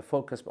prayer, the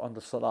focus on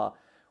the salah,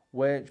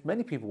 which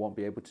many people won't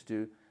be able to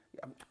do.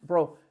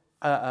 Bro,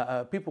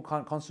 people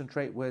can't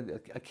concentrate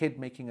with a kid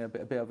making a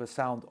bit of a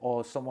sound,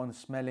 or someone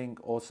smelling,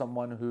 or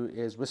someone who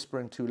is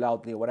whispering too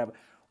loudly, or whatever.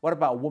 What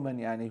about a woman,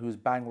 who's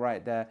bang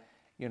right there,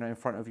 you know, in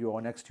front of you or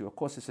next to you? Of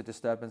course, it's a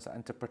disturbance,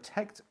 and to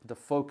protect the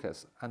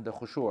focus and the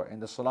khushu' in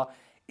the salah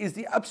is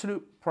the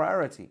absolute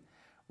priority.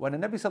 When the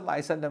Nabi Sallallahu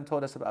Alaihi Wasallam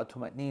told us about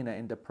tumatnina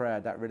in the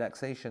prayer, that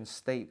relaxation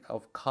state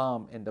of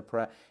calm in the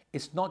prayer,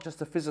 it's not just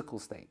a physical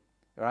state,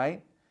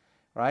 right?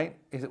 Right?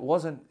 It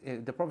wasn't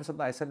the Prophet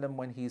Sallallahu Alaihi Wasallam,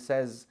 when he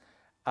says,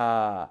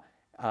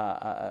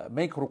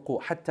 make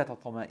ruku' hatta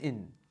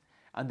tatma'in,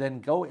 and then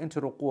go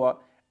into ruku'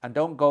 and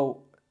don't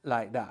go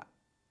like that,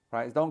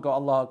 right? Don't go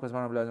Allahu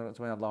Akbar,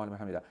 Allahu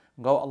Hamida.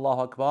 Go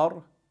Allahu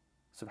Akbar,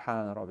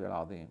 Subhana Rabbil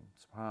Azim,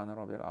 Subhana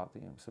Rabbil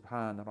Azim,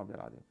 Subhana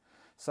Rabbil Azim,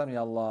 Sami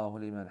Allahu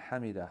liman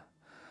Hamida,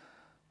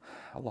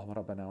 Allahumma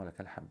Rabbana wa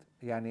lakal hamd.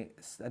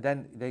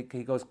 Then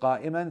he goes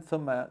qa'iman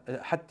thumma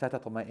hatta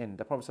tatma'in.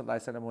 The Prophet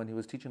ﷺ, when he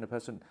was teaching the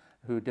person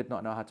who did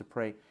not know how to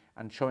pray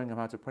and showing him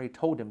how to pray,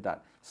 told him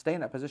that stay in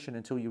that position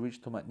until you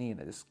reach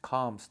tuma'nina, this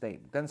calm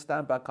state. Then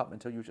stand back up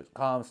until you reach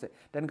calm state.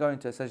 Then go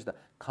into a sajda,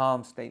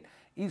 calm state.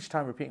 Each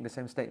time repeating the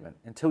same statement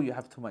until you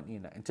have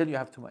tuma'nina, until you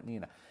have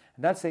tuma'nina.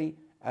 And that's a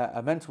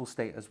mental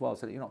state as well,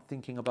 so that you're not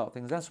thinking about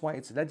things. That's why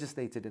it's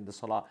legislated in the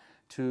salah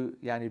to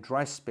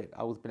dry spit.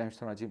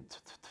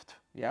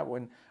 Yeah,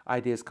 when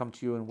ideas come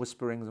to you and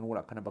whisperings and all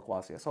that kind of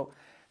bakwas.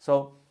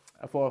 So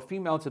for a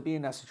female to be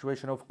in that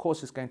situation, of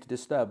course, it's going to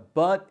disturb,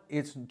 but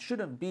it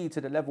shouldn't be to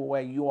the level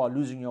where you are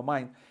losing your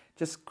mind.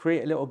 Just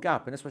create a little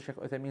gap, and that's what Shaykh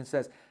Uthaymeen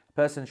says. A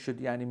person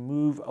should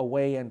move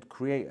away and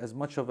create as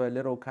much of a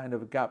little kind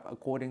of gap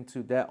according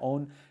to their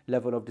own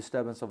level of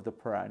disturbance of the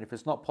prayer. And if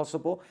it's not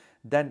possible,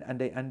 then and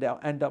they end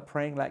up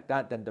praying like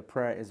that, then the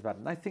prayer is valid.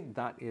 And I think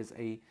that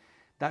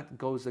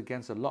goes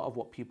against a lot of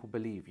what people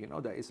believe,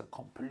 that it's a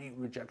complete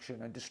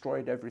rejection and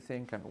destroyed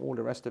everything and all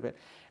the rest of it.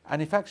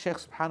 And in fact, Shaykh,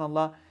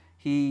 subhanAllah,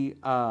 he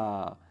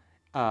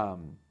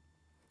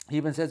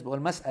even says,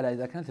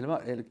 إِذَا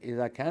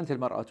كانت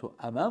المرأة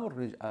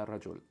أمام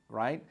الرجل,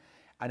 right?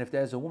 And if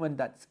there's a woman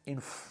that's in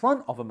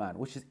front of a man,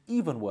 which is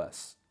even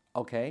worse,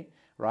 okay,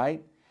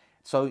 right?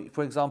 So,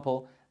 for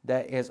example,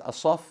 there is a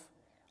saf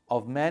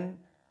of men,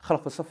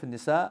 خلف صف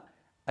النساء,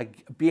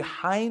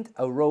 behind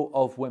a row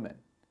of women.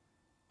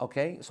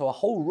 Okay, so a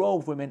whole row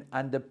of women,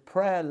 and the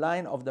prayer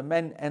line of the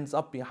men ends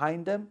up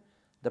behind them.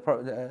 Shaykh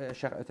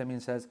Uthaymeen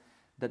says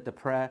that the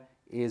prayer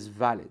is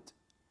valid.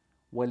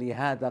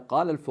 وَلِهَذَا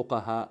قَالَ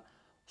الْفُقَهَاء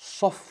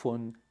صف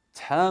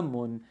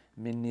تام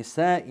من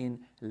نساء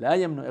لا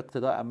يمنع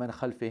اقتداء من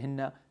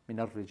خلفهن من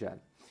الرجال.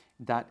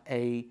 That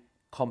a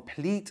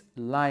complete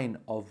line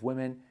of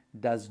women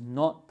does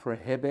not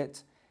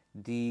prohibit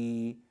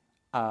the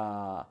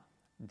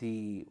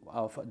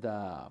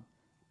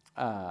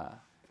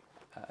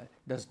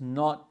does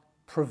not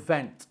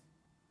prevent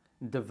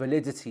the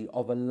validity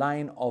of a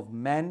line of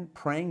men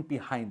praying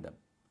behind them.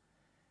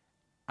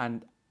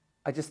 And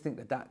I just think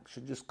that that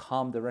should just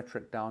calm the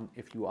rhetoric down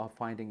if you are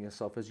finding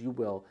yourself, as you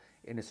will,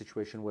 in a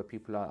situation where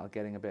people are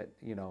getting a bit,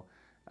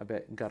 a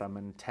bit garam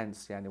and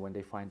tense when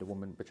they find a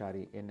woman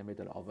bachari in the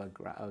middle of a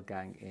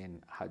gang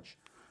in Hajj.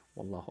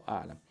 Wallahu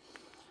a'lam.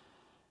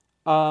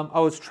 I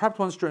was trapped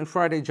once during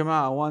Friday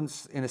Jama'ah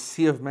once in a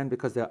sea of men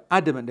because they're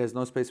adamant there's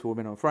no space for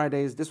women on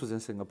Fridays. This was in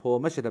Singapore.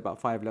 Masjid about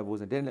 5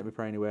 levels and didn't let me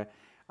pray anywhere.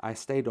 I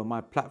stayed on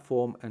my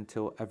platform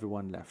until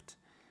everyone left.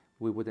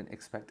 We wouldn't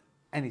expect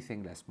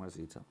anything less,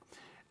 Marzita.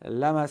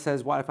 Lama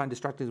says, what I find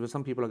distracting is when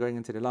some people are going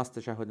into the last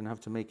tashahhud and have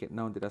to make it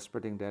known that they're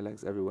spreading their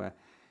legs everywhere.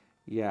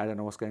 Yeah, I don't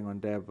know what's going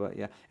on there, but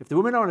yeah. If the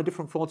women are on a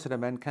different floor to the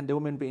men, can the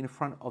women be in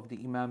front of the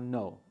imam?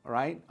 No,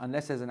 right?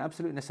 Unless there's an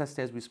absolute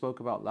necessity, as we spoke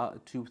about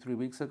 2-3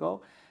 weeks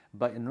ago.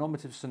 But in a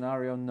normative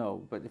scenario,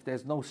 no. But if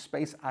there's no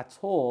space at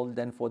all,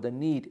 then for the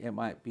need, it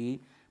might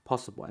be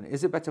possible. And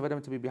is it better for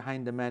them to be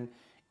behind the men,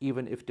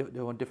 even if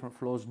they're on different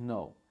floors?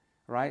 No,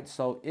 right?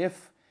 So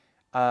if,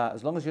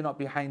 as long as you're not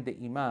behind the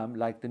imam,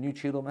 like the new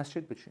Chido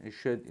Masjid, which it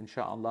should,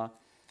 inshallah,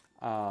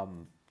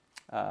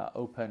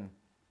 open,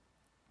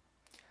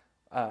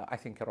 I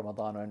think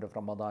Ramadan or end of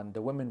Ramadan,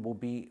 the women will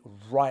be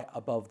right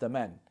above the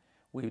men.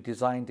 We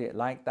designed it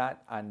like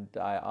that, and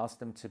I asked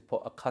them to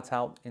put a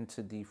cutout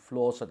into the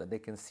floor so that they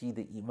can see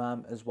the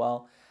imam as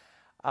well.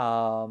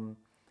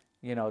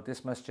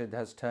 This masjid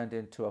has turned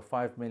into a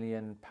 £5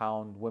 million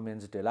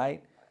women's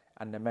delight,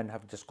 and the men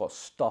have just got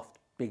stuffed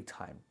big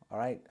time. All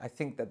right, I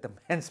think that the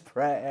men's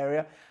prayer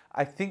area,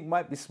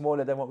 might be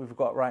smaller than what we've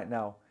got right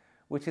now,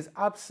 which is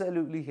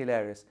absolutely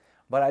hilarious.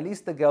 But at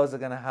least the girls are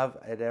going to have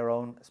their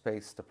own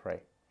space to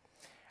pray.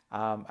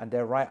 And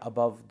they're right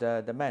above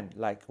the men,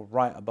 like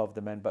right above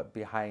the men, but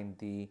behind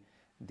the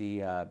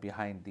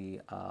imam.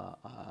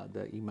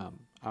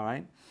 All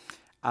right.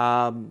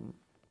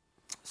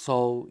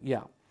 So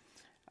yeah,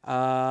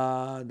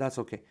 that's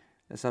okay.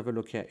 Let's have a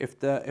look here.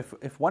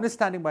 If one is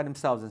standing by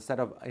themselves instead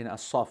of in a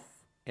saf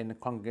in a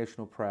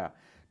congregational prayer,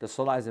 the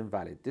salah is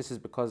invalid. This is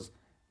because,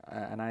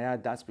 and I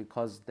add that's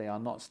because they are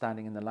not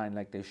standing in the line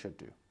like they should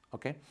do.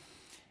 Okay,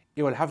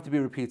 it will have to be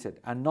repeated,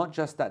 and not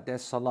just that their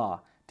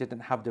salah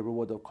didn't have the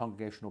reward of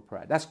congregational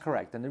prayer. That's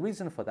correct. And the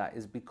reason for that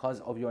is because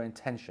of your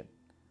intention,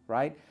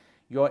 right?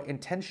 Your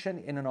intention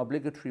in an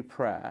obligatory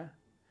prayer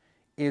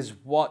is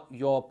what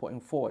you're putting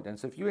forward. And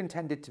so if you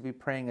intended to be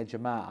praying a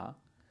jama'ah,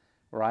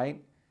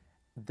 right,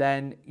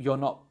 then you're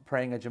not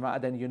praying a jama'ah,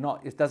 then you're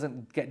not, it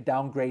doesn't get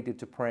downgraded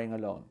to praying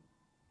alone,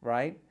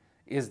 right?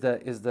 Is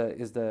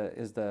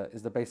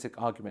the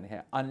basic argument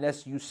here,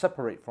 unless you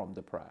separate from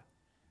the prayer.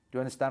 Do you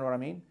understand what I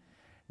mean?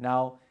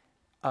 Now,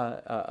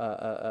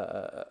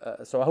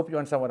 so I hope you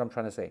understand what I'm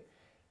trying to say.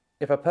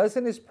 If a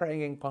person is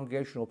praying in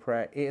congregational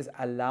prayer, it is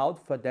allowed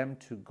for them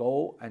to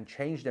go and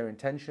change their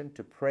intention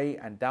to pray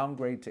and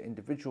downgrade to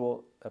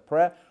individual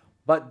prayer,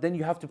 but then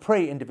you have to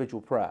pray individual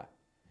prayer.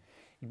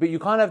 But you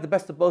can't have the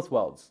best of both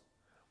worlds,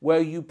 where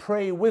you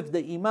pray with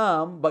the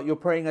imam, but you're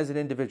praying as an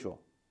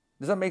individual.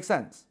 Does that make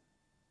sense?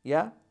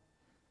 Yeah?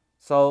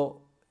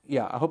 So,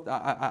 yeah, I hope,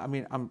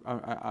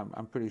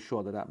 I'm pretty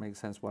sure that makes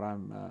sense what I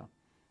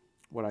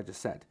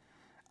just said.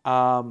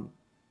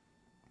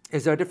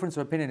 Is there a difference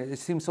of opinion? It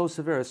seems so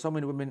severe as so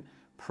many women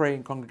pray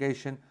in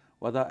congregation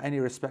without any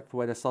respect for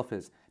where their self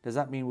is. Does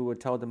that mean we would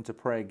tell them to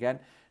pray again?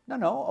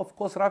 No, of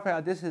course,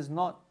 Rafi'a, this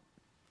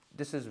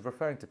is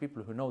referring to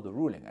people who know the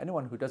ruling.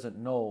 Anyone who doesn't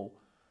know,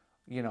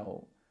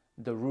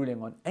 the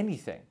ruling on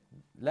anything,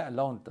 let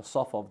alone the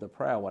saf of the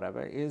prayer,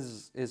 whatever,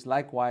 is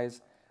likewise.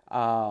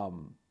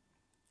 Sabir,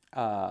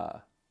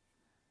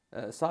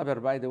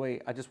 by the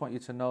way, I just want you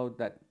to know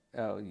that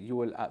you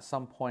will at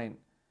some point,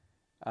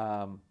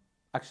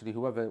 actually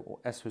whoever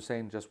S.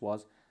 Hussein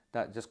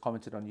that just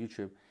commented on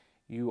YouTube,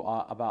 you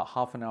are about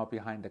half an hour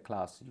behind the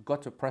class. You've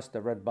got to press the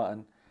red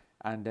button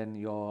and then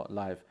you're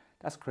live.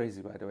 That's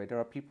crazy, by the way. There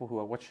are people who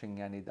are watching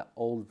the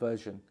old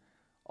version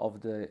of I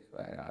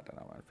don't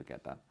know, I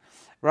forget that.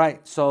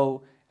 Right,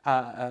 so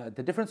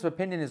the difference of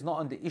opinion is not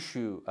on the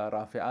issue,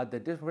 Rafi'a. The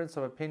difference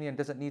of opinion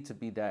doesn't need to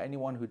be there.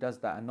 Anyone who does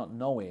that and not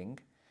knowing,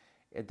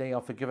 they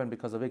are forgiven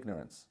because of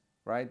ignorance,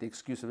 right? The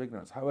excuse of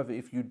ignorance. However,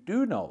 if you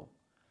do know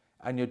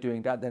and you're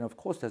doing that, then of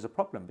course there's a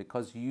problem,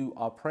 because you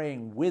are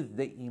praying with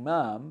the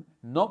imam,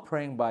 not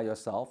praying by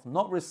yourself,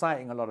 not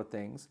reciting a lot of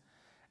things,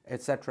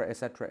 etc.,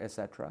 etc.,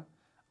 etc.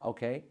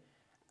 Okay?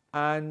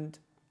 And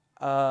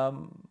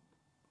you're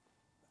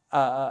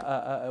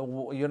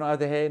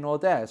neither here nor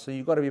there. So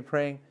you've got to be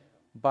praying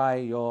by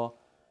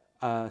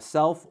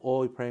yourself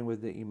or you're praying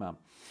with the imam.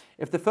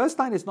 If the first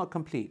line is not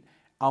complete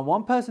and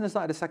one person is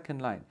not at the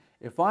second line,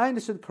 if I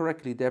understood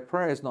correctly, their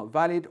prayer is not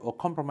valid or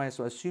compromised,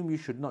 so assume you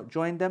should not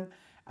join them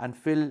and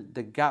fill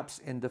the gaps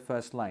in the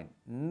first line.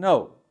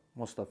 No,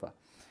 Mustafa.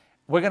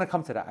 We're going to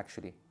come to that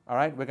actually. All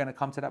right, we're going to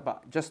come to that,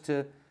 but just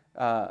to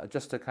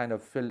kind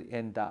of fill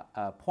in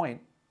that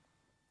point.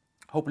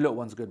 Hope little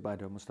one's good, by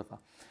the way, Mustafa.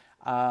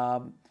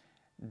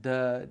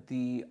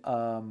 The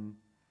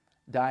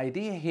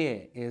idea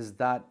here is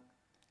that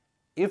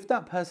if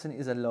that person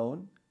is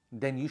alone,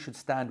 then you should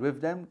stand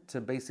with them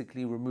to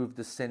basically remove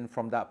the sin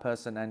from that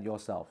person and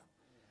yourself.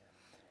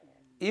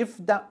 If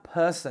that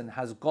person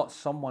has got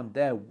someone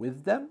there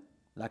with them,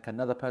 like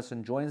another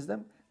person joins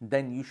them,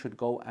 then you should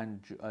go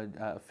and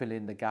fill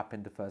in the gap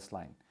in the first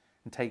line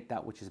and take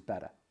that which is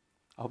better.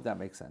 I hope that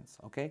makes sense,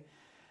 okay?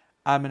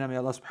 آمين. May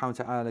Allah subhanahu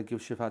wa ta'ala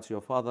give shifa to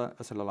your father.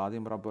 أسأل الله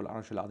العظيم رب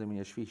العرش العظيم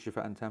يشفيه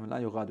شفاء تاما لا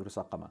يغادر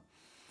سقما.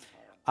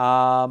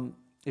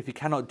 If he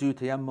cannot do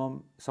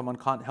tayammum, someone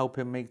can't help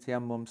him make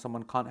tayammum,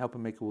 someone can't help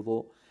him make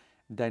wudu,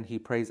 then he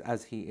prays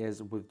as he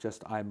is with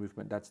just eye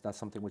movement. That's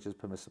something which is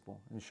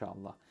permissible,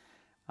 inshallah.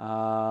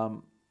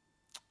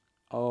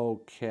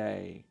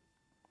 Okay.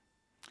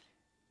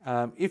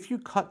 If you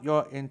cut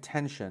your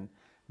intention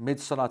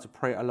mid-salah to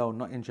pray alone,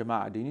 not in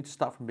jama'ah, do you need to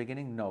start from the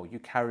beginning? No, you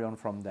carry on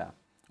from there.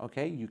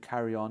 Okay, you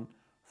carry on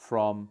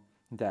from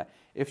there.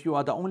 If you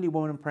are the only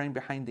woman praying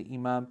behind the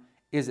imam,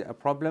 is it a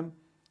problem?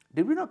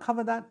 Did we not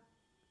cover that?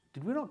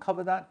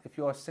 If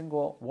you're a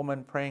single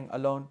woman praying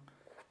alone,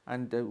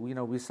 and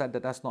we said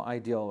that that's not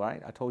ideal,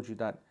 right? I told you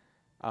that,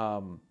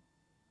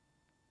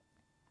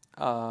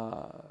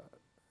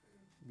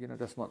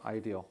 that's not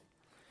ideal.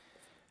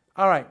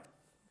 All right,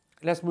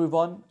 let's move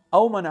on.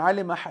 أو من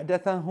علم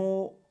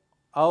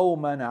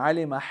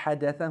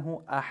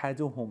حدثه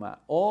أحدهما.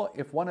 Or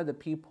if one of the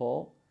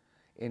people,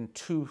 in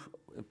two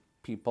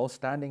people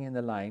standing in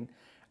the line,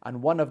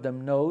 and one of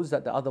them knows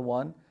that the other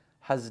one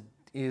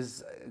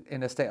is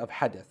in a state of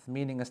hadith,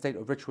 meaning a state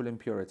of ritual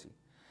impurity.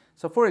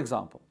 So for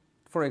example,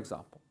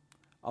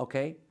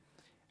 okay,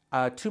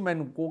 two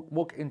men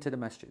walk into the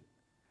masjid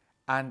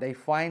and they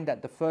find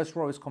that the first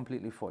row is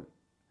completely full.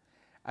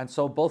 And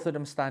so both of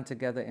them stand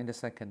together in the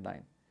second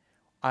line.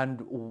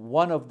 And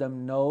one of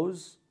them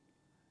knows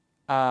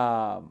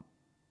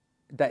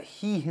that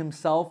he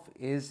himself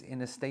is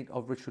in a state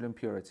of ritual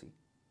impurity.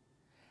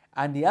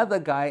 And the other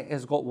guy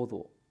has got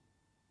wudu.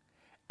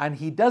 And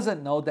he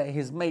doesn't know that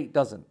his mate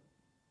doesn't.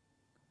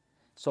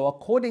 So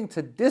according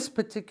to this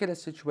particular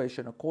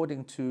situation,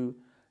 according to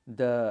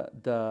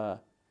the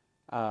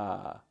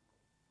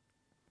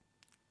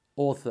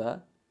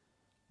author,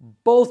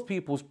 both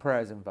people's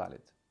prayer is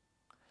invalid.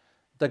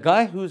 The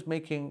guy who's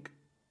making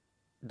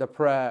the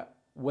prayer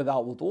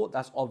without wudu,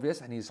 that's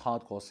obvious, and he's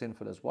hardcore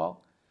sinful as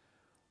well.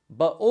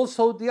 But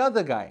also the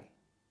other guy,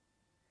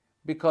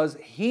 because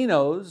he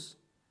knows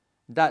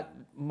that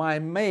my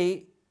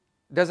mate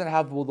doesn't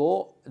have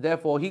wudu,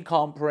 therefore he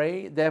can't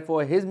pray,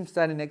 therefore him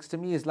standing next to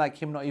me is like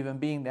him not even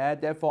being there,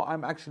 therefore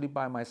I'm actually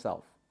by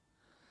myself.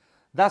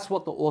 That's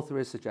what the author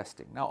is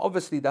suggesting. Now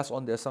obviously that's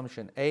on the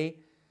assumption A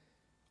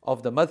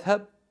of the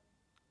madhab,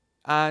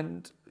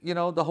 and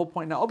the whole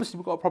point. Now obviously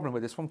we've got a problem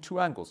with this from two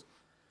angles.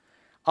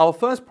 Our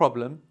first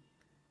problem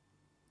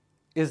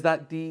is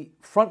that the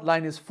front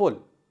line is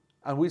full.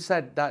 And we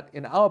said that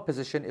in our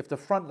position, if the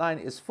front line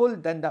is full,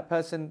 then that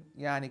person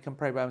can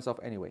pray by himself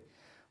anyway.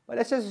 But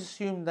let's just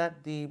assume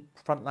that the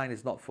front line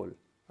is not full,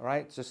 all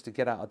right? Just to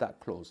get out of that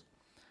clause.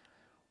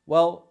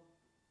 Well,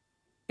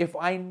 if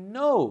I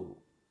know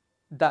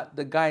that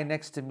the guy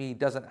next to me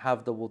doesn't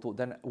have the wudu,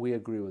 then we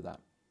agree with that.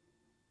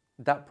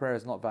 That prayer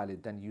is not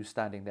valid, then you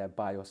standing there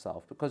by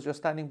yourself, because you're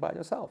standing by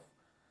yourself.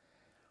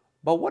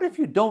 But what if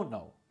you don't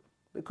know?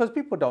 Because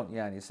people don't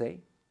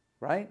say,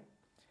 right?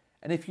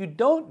 And if you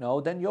don't know,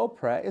 then your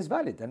prayer is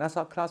valid. And that's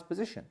our class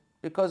position.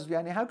 Because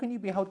how can you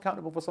be held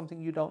accountable for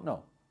something you don't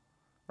know?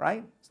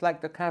 Right? It's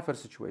like the kafir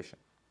situation.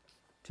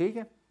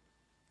 Okay?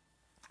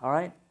 All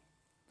right?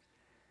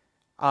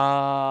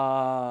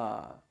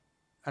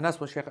 And that's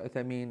what Shaykh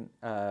Uthaymeen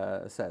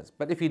says.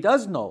 But if he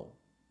does know,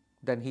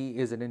 then he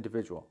is an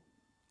individual.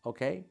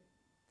 Okay?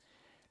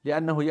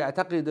 لأنه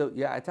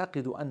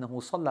يعتقد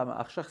أنه صلى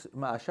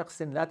مع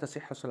شخص لا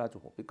تصح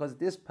صلاته. Because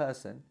this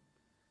person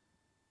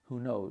who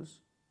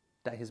knows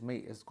that his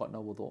mate has got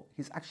no wudu,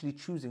 he's actually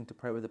choosing to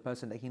pray with a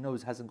person that he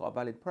knows hasn't got a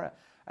valid prayer.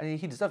 And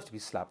he deserves to be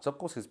slapped. So of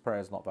course his prayer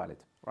is not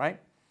valid,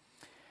 right?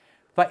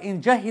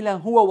 فَإِنْ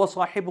جَهِلًا هُوَ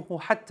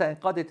وَصَاحِبُهُ حَتَّى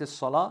انْقَضَتِ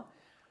الصَّلَاةِ.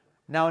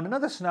 Now in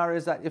another scenario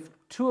is that if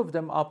two of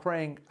them are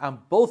praying and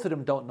both of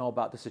them don't know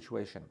about the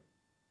situation,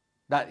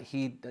 that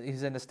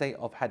he's in a state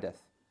of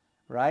hadith,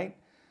 right?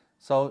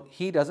 So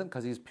he doesn't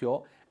because he's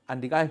pure,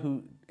 and the guy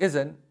who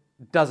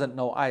doesn't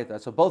know either.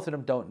 So both of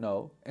them don't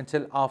know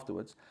until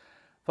afterwards.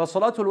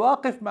 فَصَلَاةُ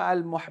الْوَاقِفِ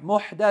مَعَ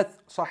الْمُحْدَثِ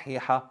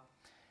صَحِيحَةً.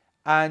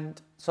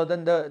 And so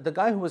then the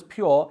guy who was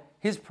pure,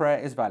 his prayer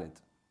is valid.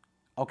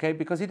 Okay,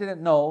 because he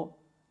didn't know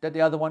that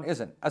the other one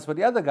isn't. As for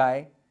the other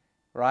guy,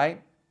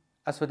 right?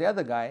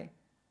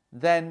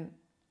 Then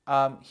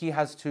he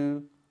has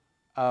to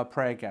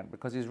pray again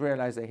because he's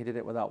realized that he did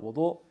it without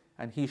wudu,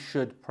 and he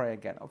should pray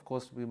again. Of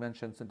course, we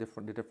mentioned the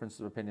difference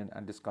of opinion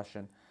and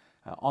discussion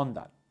on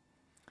that.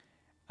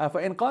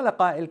 فَإِنْ قَالَ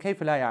قَائِلٌ كَيْفَ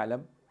لَا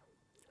يَعْلَمُ.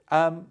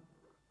 Um,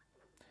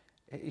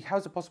 how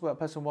is it possible that a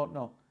person won't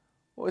know?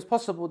 Well, it's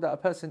possible that a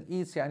person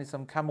eats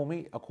some camel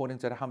meat, according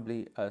to the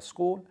Hanbali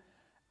school,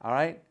 all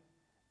right,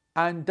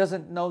 and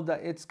doesn't know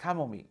that it's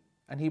camel meat,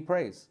 and he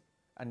prays.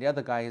 And the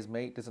other guy, his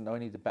mate, doesn't know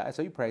any better,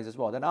 so he prays as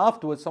well. Then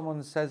afterwards,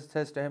 someone says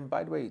to him,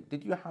 by the way,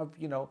 did you have,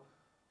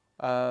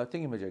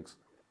 thingamajigs?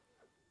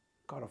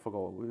 God, I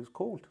forgot what it was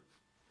called.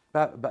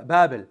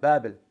 Babel.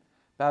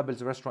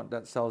 Babel's a restaurant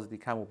that sells the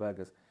camel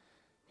burgers.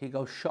 He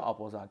goes, shut up,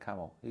 was that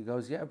camel? He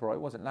goes, yeah, bro, it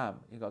wasn't lamb.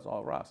 He goes,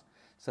 oh, ras.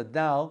 So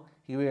now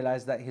he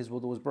realized that his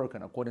wudu was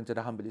broken. According to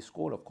the Hanbali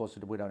school, of course,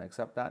 we don't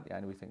accept that,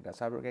 and we think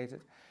that's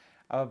abrogated.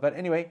 But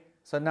anyway,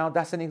 so now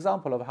that's an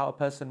example of how a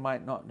person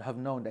might not have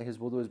known that his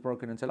wudu is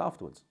broken until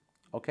afterwards.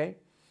 Okay?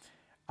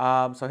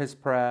 So his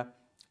prayer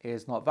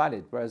is not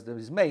valid. Whereas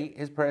his mate,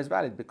 his prayer is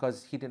valid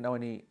because he didn't know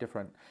any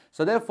different.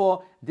 So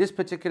therefore, this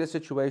particular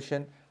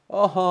situation,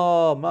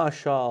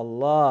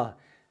 mashallah,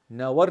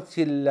 نورت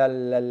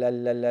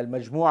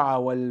المجموعة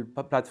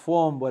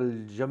والبلاتفورم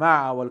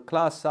والجماعة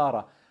والكلاس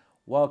سارة.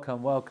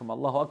 Welcome,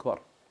 Allahu Akbar.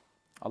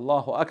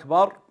 Allahu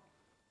Akbar.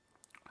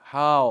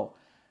 How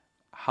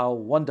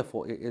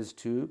wonderful it is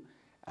to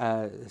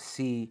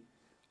see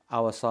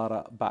our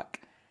Sarah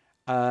back.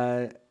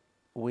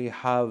 We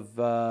have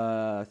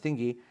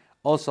thingy.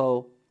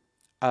 Also,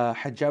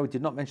 Hajjawi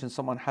did not mention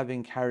someone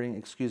carrying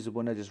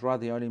excusable najis.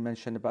 Rather, he only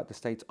mentioned about the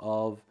state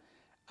of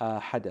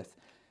hadith.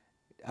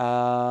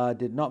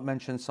 Did not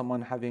mention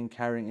someone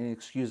carrying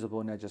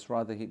inexcusable najis.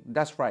 Rather,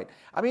 that's right.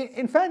 I mean,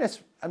 in fairness,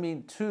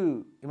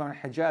 to Imam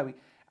Hajjawi,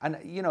 and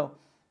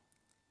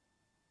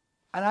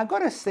I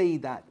gotta say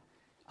that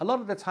a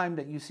lot of the time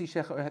that you see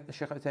Sheikh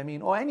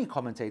Uthaymeen or any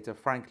commentator,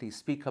 frankly,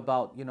 speak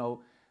about,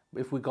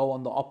 if we go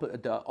on the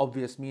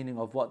obvious meaning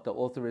of what the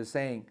author is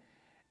saying,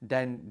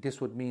 then this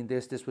would mean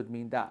this would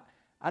mean that.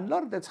 And a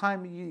lot of the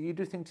time, you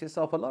do think to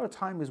yourself, a lot of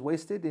time is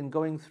wasted in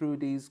going through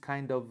these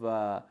kind of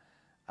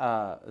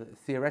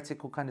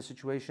theoretical kind of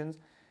situations.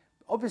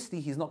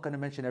 Obviously, he's not going to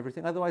mention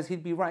everything. Otherwise,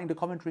 he'd be writing the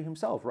commentary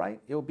himself, right?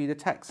 It will be the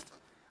text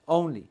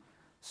only.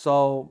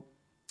 So,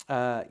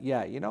 I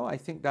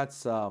think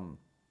that's, I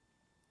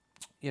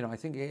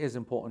think it is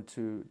important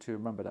to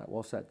remember that.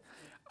 Well said.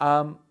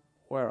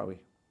 Where are we?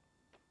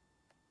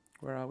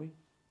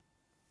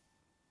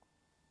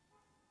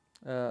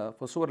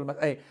 For Surah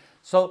Al-Mas'ah.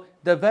 So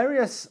the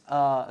various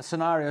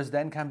scenarios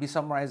then can be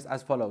summarized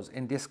as follows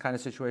in this kind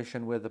of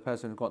situation where the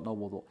person has got no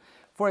wudu.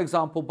 For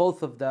example,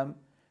 both of them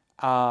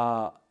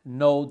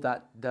know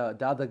that the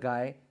other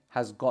guy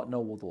has got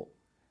no wudu.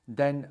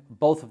 Then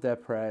both of their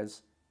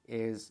prayers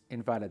is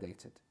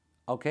invalidated.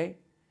 Okay?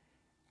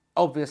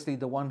 Obviously,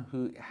 the one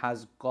who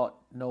has got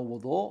no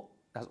wudu,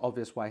 that's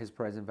obvious why his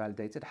prayer is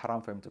invalidated,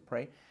 haram for him to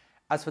pray.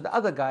 As for the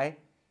other guy,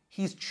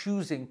 he's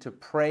choosing to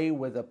pray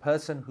with a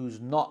person who's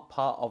not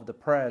part of the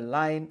prayer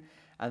line,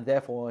 and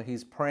therefore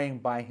he's praying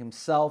by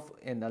himself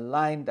in a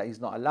line that he's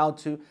not allowed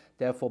to.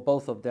 Therefore,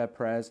 both of their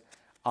prayers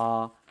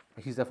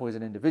he's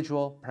an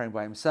individual praying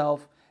by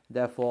himself,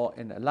 therefore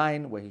in a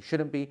line where he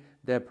shouldn't be,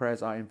 their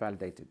prayers are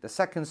invalidated. The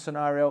second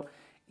scenario,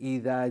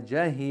 إِذَا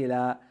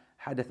جَهِلَ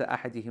حَدَثَ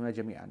أَحَدِهِمَا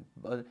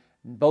جَمِيعًا.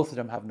 Both of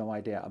them have no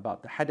idea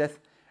about the hadith.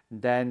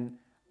 Then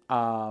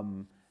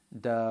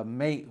the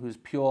mate who's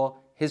pure,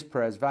 his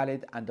prayer is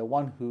valid, and the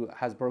one who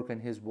has broken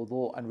his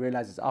wudu and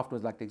realizes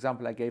afterwards, like the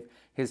example I gave,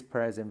 his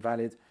prayer is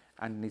invalid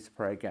and needs to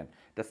pray again.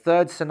 The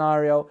third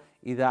scenario,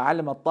 إِذَا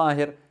عَلَمَ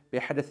الطَّاهِرُ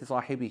بِحَدَثِ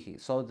صَاحِبِهِ.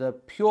 So the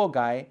pure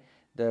guy,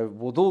 the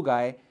wudu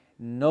guy,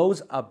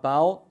 knows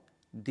about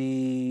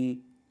the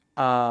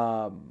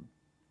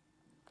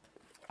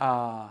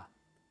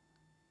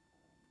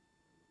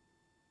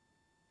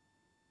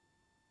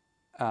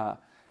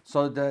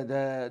so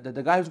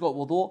the guy who's got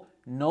wudu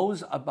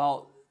knows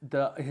about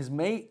his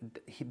mate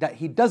that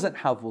he doesn't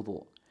have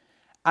wudu,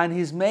 and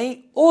his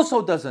mate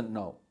also doesn't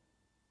know.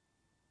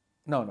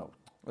 No.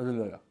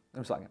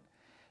 I'm sorry.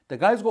 The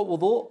guy's got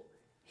wudu.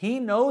 He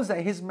knows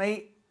that his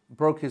mate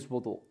broke his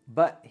wudu,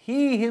 but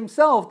he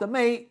himself, the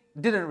mate,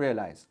 didn't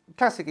realize.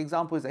 Classic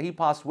example is that he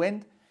passed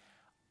wind.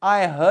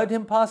 I heard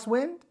him pass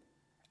wind,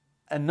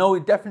 and know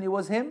it definitely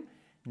was him.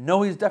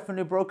 Know he's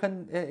definitely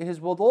broken his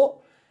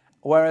wudu.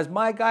 Whereas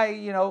my guy,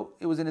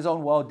 it was in his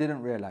own world,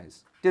 didn't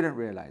realize.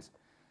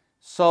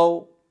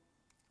 So,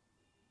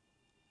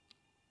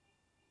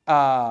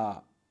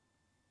 the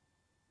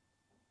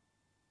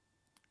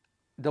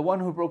one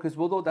who broke his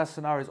wudu, that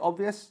scenario is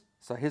obvious,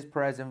 so his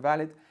prayer is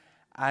invalid.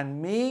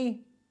 And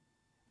me,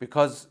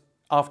 because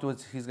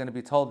afterwards he's going to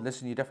be told,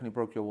 listen, you definitely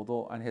broke your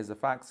wudu, and here's the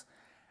facts.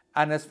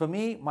 And as for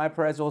me, my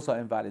prayer is also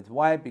invalid.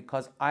 Why?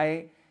 Because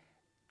I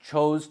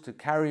chose to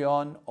carry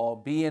on or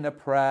be in a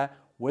prayer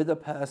with a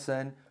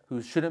person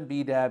who shouldn't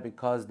be there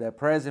because their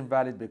prayer is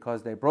invalid,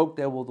 because they broke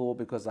their wudu,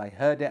 because I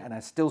heard it and I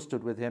still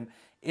stood with him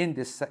in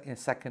this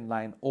second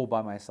line all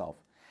by myself.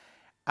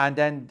 And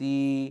then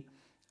the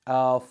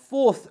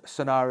fourth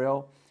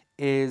scenario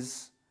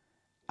is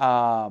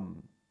that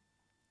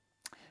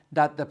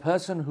the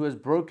person who has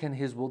broken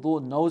his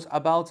wudu knows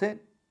about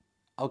it,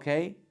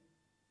 okay?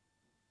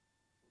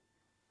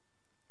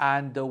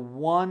 And the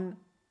one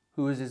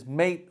who is his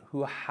mate,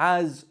 who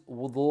has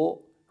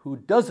wudu, who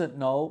doesn't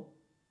know,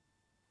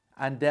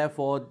 and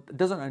therefore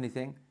doesn't know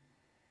anything,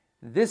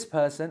 this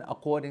person,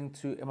 according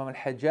to Imam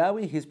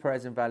al-Hajjawi, his prayer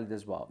is invalid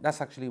as well.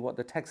 That's actually what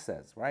the text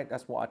says, right?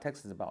 That's what our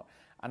text is about.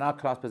 And our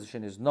class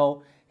position is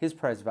no, his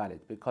prayer is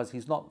valid because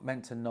he's not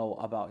meant to know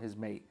about his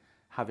mate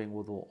having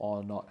wudu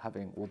or not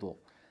having wudu.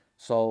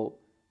 So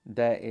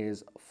there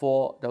is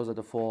those are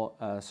the four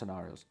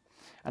scenarios.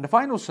 And the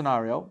final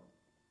scenario,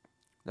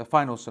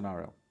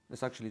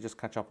 let's actually just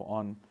catch up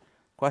on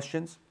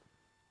questions.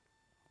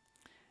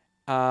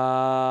 Let's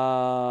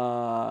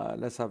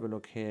have a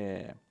look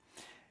here.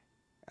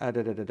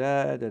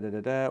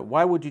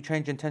 Why would you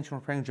change intention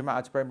from praying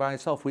Jama'ah to praying by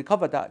yourself? We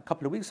covered that a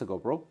couple of weeks ago,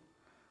 bro.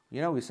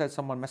 You know, we said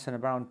someone messing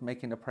around,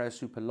 making the prayer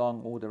super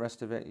long, all the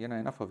rest of it. You know,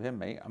 enough of him,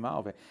 mate. I'm out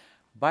of it.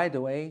 By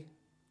the way,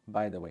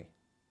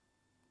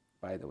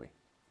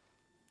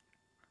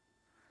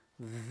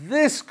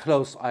 this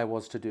close I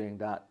was to doing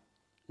that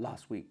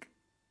last week.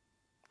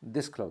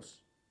 This close.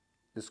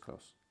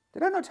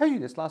 Did I not tell you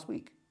this last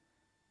week?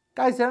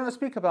 Guys, did I not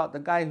speak about the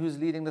guy who's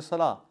leading the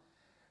salah?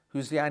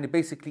 Who's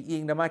basically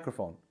eating the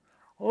microphone?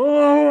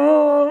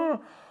 Oh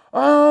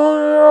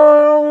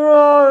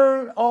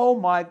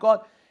my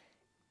God.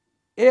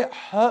 It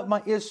hurt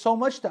my ears so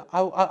much that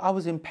I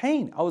was in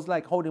pain. I was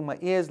like holding my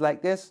ears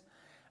like this.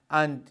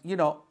 And, you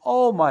know,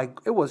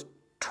 it was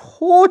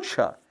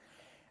torture.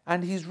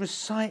 And he's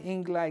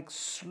reciting like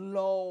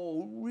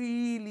slow,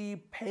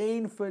 really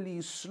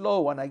painfully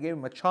slow. And I gave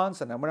him a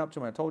chance and I went up to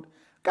him and I told,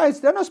 guys,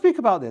 did I not speak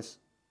about this?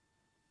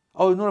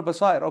 Oh, Nur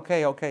Basair,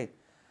 okay.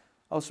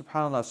 Oh,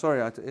 subhanAllah,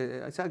 sorry, I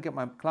said I get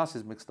my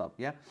classes mixed up,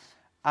 yeah?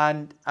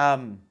 And,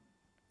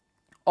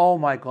 oh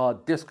my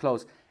God, this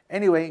close.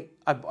 Anyway,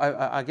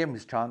 I gave him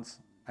his chance,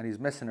 and he's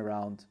messing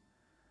around.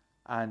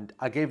 And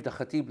I gave the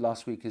Khatib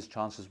last week his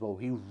chance as well.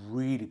 He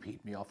really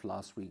peed me off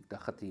last week, the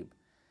Khatib.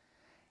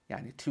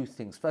 Yani, two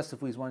things. First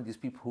of all, he's one of these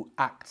people who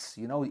acts,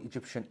 you know,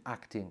 Egyptian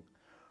acting.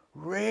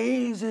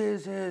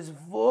 Raises his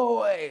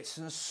voice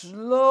and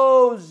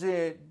slows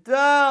it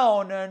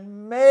down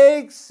and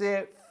makes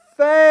it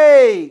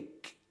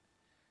fake.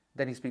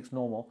 Then he speaks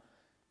normal.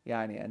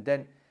 Yani, and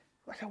then,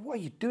 what are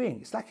you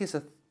doing? It's like it's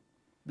a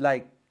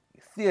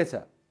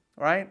theater,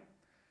 right?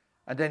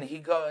 And then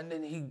he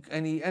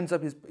ends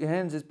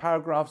his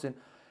paragraphs in,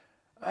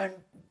 and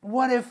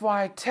what if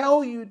I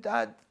tell you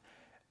that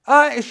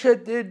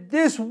Aisha did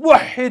this?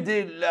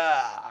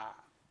 Wahidillah.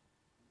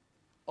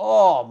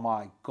 Oh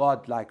my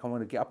God, like I'm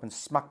going to get up and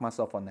smack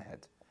myself on the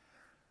head.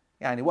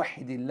 Yani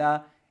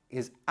wahidillah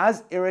is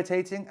as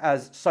irritating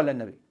as Salah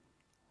Nabi.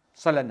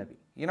 Salah Nabi.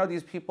 You know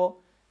these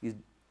people, these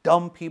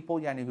dumb people,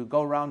 yani, who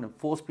go around and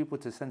force people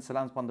to send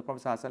salams upon the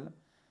Prophet ﷺ?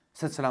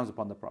 Send salams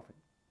upon the Prophet.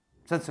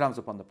 Send salams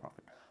upon the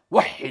Prophet.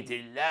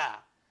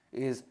 Wahidillah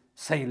is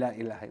say la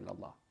ilaha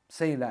illallah.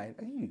 Say la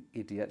ilaha. You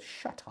idiot,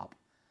 shut up.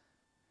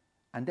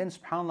 And then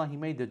subhanAllah, he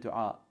made the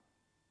dua.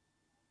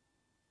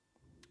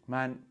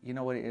 Man, you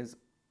know what it is?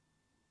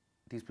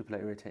 These people are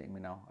irritating me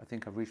now. I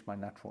think I've reached my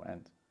natural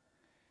end.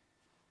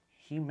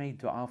 He made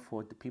dua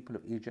for the people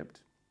of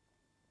Egypt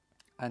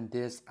and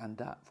this and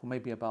that for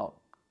maybe about,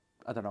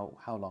 I don't know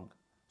how long.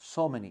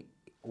 So many.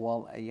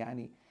 Well,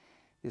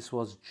 this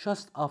was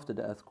just after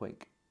the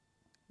earthquake.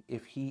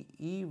 If he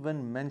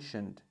even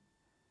mentioned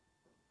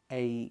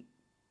a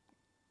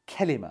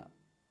kalima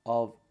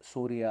of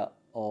Syria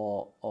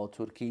or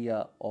Turkey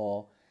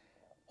or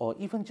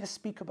even just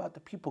speak about the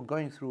people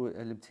going through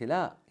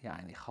al-ibtila,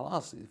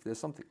 khalas, if there's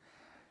something.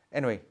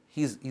 Anyway,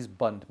 he's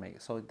bunned,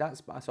 mate. So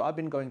I've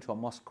been going to a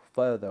mosque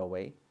further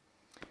away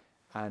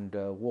and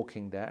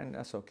walking there, and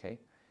that's okay.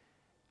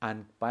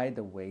 And by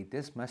the way,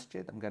 this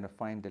masjid, I'm going to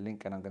find the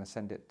link and I'm going to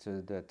send it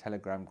to the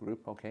Telegram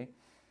group, okay?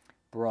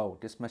 Bro,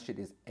 this masjid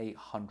is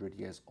 800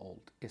 years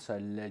old. It's a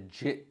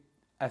legit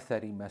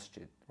Athari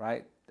masjid,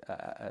 right?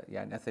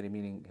 Athari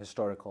meaning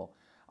historical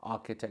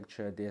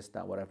architecture, this,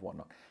 that, whatever,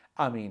 whatnot.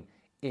 I mean,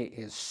 it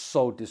is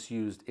so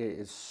disused. It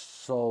is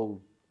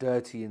so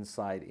dirty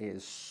inside. It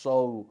is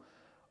so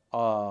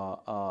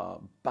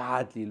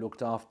badly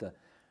looked after.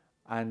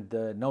 And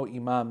no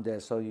imam there,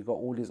 so you got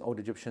all these old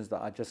Egyptians that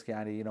are just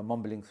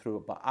mumbling through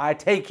it. But I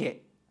take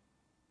it.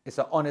 It's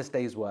an honest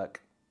day's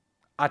work.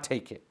 I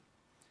take it.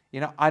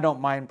 I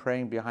don't mind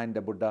praying behind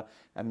the Buddha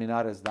and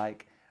Minara's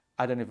like,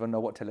 I don't even know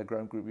what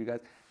Telegram group you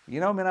guys.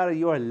 Minara,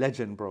 you're a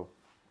legend, bro.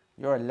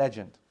 You're a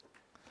legend.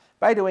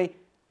 By the way,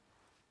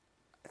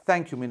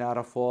 thank you,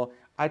 Minara, for,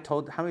 I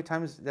told how many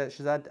times that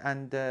Shazad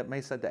and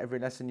May said that every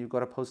lesson you've got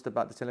to post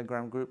about the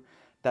Telegram group,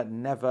 that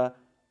never,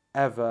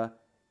 ever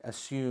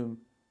assume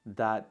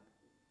that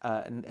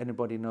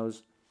anybody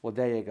knows. Well,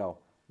 there you go.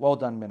 Well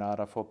done,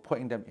 Minara, for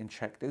putting them in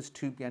check. Those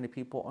two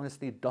people,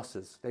 honestly,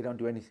 dosses. They don't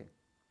do anything.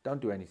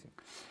 Don't do anything.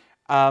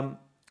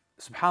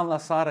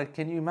 SubhanAllah, Sarah,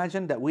 can you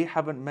imagine that we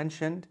haven't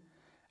mentioned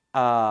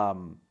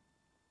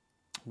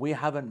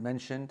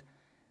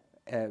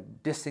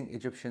dissing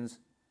Egyptians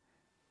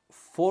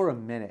for a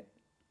minute,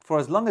 for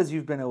as long as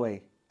you've been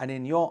away, and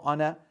in your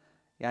honor,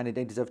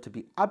 they deserve to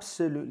be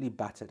absolutely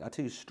battered. I'll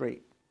tell you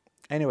straight.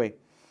 Anyway,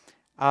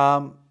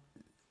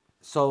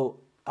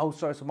 Oh,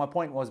 sorry. So my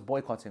point was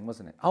boycotting,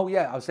 wasn't it? Oh,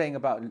 yeah. I was saying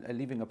about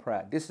leaving a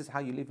prayer. This is how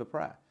you leave a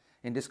prayer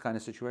in this kind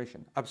of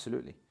situation.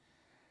 Absolutely.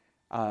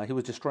 He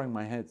was destroying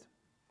my head.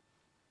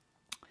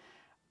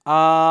 What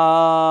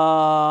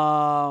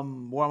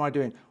am I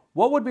doing?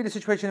 What would be the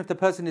situation if the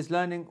person is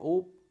learning?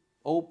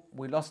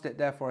 We lost it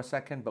there for a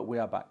second, but we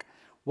are back.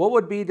 What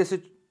would be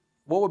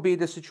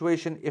the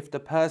situation if the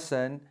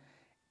person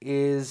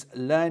is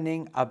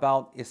learning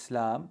about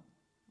Islam?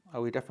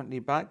 Are we definitely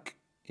back?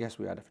 Yes,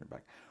 we are definitely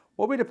back.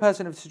 What would be the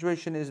person if the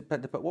situation is?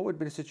 What would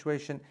be the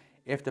situation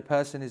if the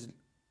person is?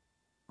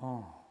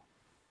 Oh.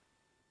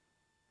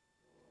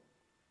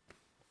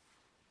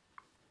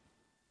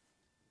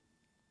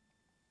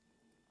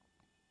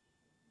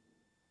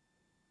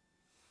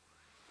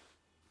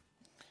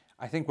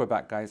 I think we're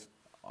back, guys.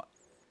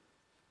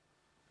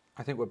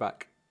 I think we're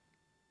back.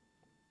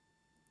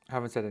 I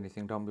haven't said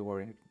anything. Don't be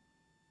worried.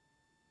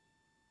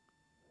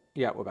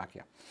 Yeah, we're back.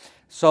 Yeah.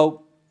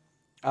 So,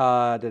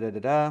 what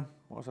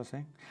was I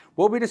saying?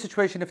 What would be the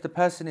situation if the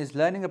person is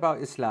learning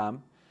about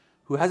Islam,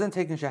 who hasn't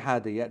taken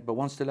Shahada yet, but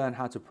wants to learn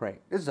how to pray?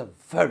 This is a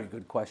very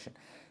good question.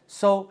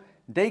 So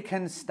they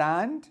can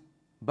stand,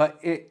 but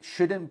it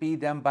shouldn't be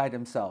them by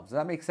themselves. Does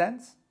that make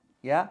sense?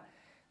 Yeah.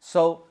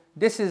 So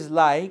this is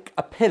like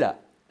a pillar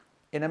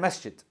in a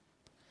masjid.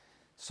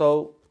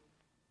 So,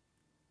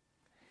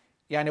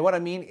 yani what I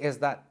mean is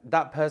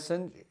that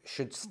person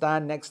should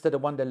stand next to the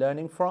one they're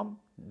learning from,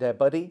 their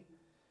buddy,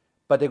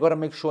 but they got to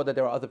make sure that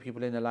there are other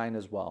people in the line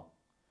as well,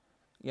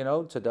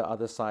 to the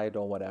other side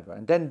or whatever.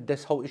 And then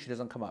this whole issue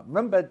doesn't come up.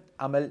 Remember,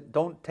 Amal,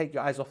 don't take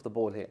your eyes off the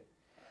ball here.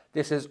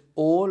 This is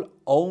all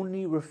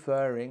only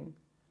referring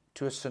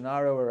to a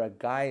scenario where a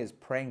guy is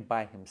praying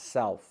by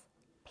himself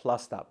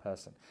plus that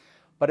person.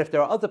 But if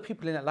there are other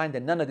people in that line,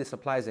 then none of this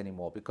applies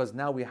anymore, because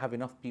now we have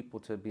enough people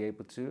to be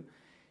able to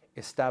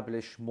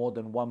establish more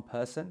than one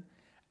person.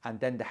 And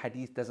then the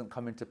hadith doesn't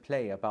come into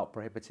play about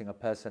prohibiting a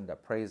person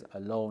that prays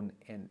alone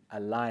in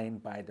a line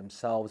by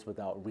themselves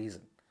without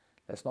reason.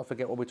 Let's not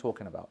forget what we're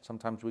talking about.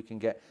 Sometimes we can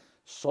get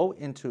so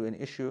into an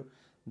issue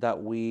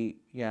that we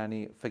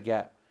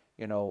forget,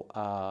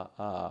 thingy.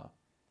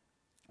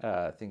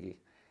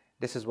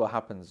 This is what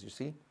happens, you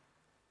see?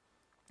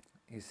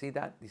 You see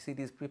that? You see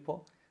these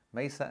people?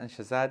 Maysa and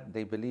Shazad,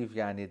 they believe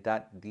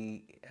that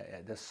the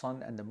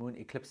sun and the moon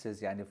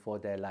eclipses for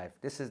their life.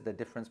 This is the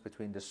difference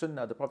between the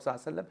Sunnah of the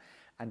Prophet ﷺ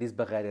and these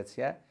Baghdadites,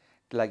 yeah?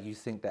 Like you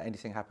think that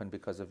anything happened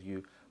because of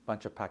you,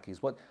 bunch of pakis.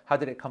 How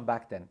did it come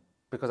back then?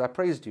 Because I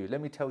praised you.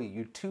 Let me tell you,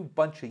 you two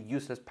bunch of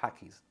useless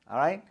pakis, all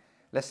right?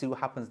 Let's see what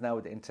happens now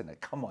with the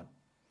internet. Come on.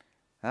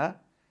 Huh?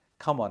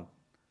 Come on.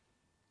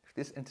 If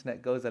this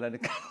internet goes and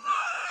imagine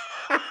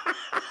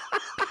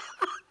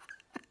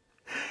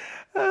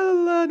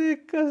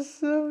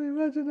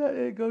that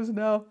it goes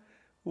now.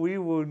 We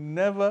will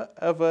never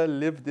ever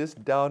live this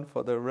down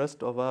for the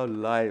rest of our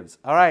lives.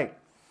 All right,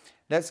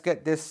 let's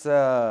get this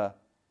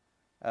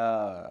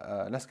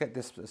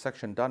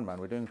section done, man.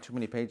 We're doing too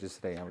many pages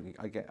today.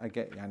 I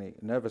get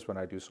nervous when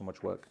I do so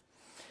much work.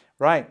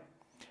 Right.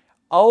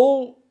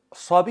 أو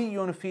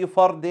صبي في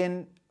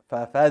فرد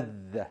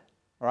ففذ.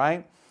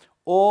 Right.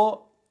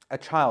 Or a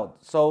child.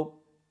 So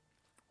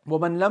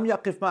وَمَنْ لَمْ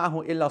يَقِفْ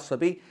مَعَهُ إِلَّا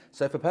الصَّبِيُّ.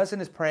 So if a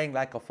person is praying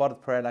like a fard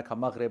prayer, like a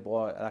maghrib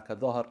or like a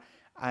dhuhr,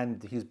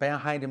 and he's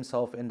behind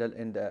himself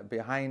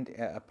behind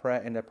a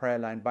prayer in the prayer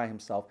line by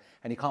himself,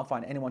 and he can't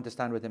find anyone to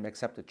stand with him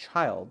except a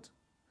child,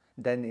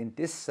 then in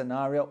this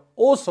scenario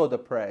also the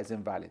prayer is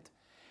invalid,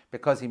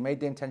 because he made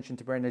the intention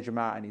to pray in the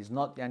jama'ah and he's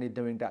not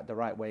doing that the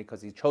right way,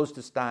 because he chose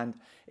to stand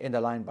in the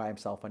line by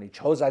himself, and he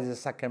chose as a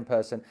second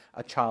person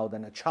a child,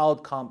 and a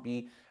child can't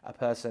be a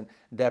person.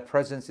 Their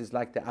presence is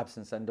like the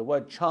absence, and the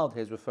word child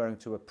here is referring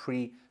to a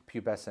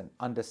pre-pubescent,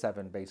 under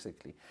 7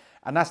 basically.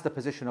 And that's the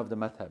position of the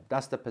madhab.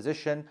 That's the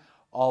position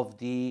of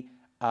the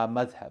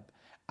madhab.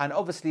 And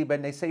obviously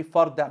when they say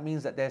fard, that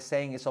means that they're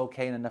saying it's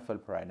okay in a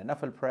nafil prayer. In a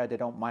nafil prayer, they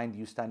don't mind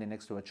you standing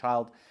next to a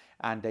child,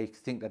 and they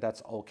think that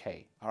that's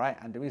okay. All right.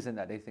 And the reason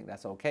that they think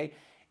that's okay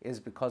is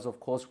because, of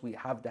course, we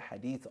have the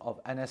hadith of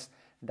Anas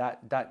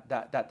that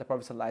the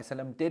Prophet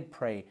ﷺ did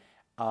pray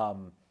a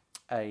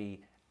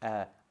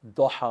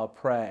duha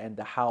prayer in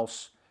the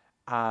house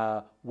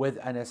with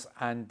Anas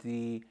and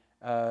the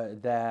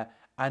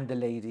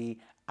lady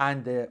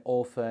and the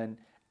orphan.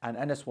 And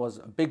Anas was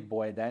a big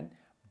boy then,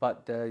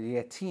 but the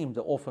yatim,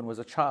 the orphan, was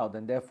a child,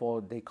 and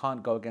therefore they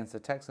can't go against the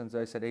text. And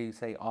so they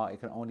say, it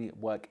can only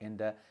work in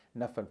the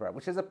nafil prayer,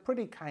 which is a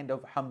pretty kind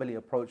of humbly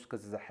approach,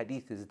 because the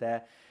hadith is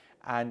there.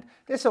 And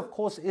this, of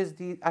course, is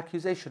the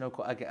accusation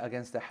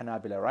against the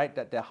Hanabila, right?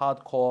 That they're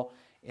hardcore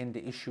in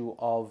the issue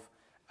of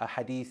a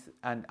hadith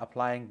and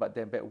applying, but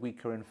they're a bit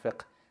weaker in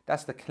fiqh.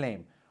 That's the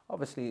claim.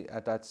 Obviously,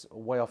 that's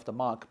way off the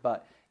mark,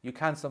 but you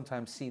can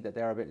sometimes see that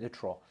they're a bit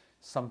literal.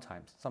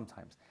 Sometimes.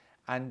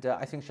 And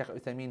I think Shaykh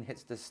Uthaymeen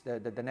hits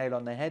the nail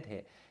on the head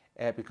here,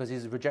 because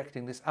he's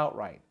rejecting this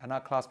outright. And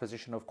our class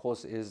position, of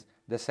course, is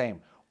the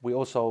same. We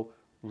also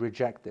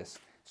reject this.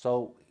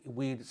 So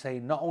we say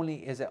not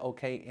only is it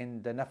okay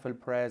in the nafil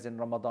prayers in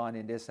Ramadan,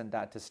 in this and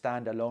that, to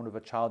stand alone with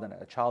a child, and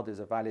a child is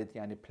a valid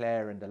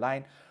player in the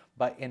line,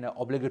 but in an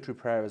obligatory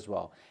prayer as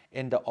well.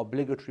 In the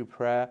obligatory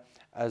prayer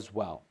as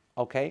well.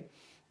 Okay?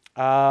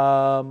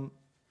 Why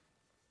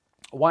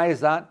is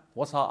that?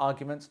 What's our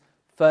arguments?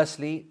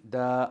 Firstly,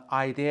 the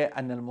idea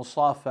and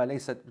al-musafa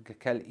laysat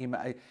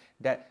kal-ima,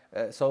 that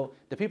so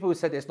the people who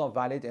said it's not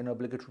valid in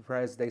obligatory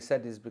prayers, they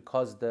said is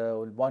because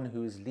the one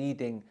who is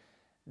leading,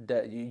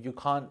 you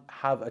can't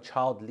have a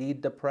child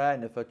lead the prayer,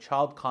 and if a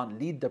child can't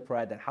lead the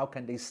prayer, then how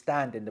can they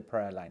stand in the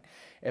prayer line?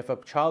 If a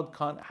child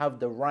can't have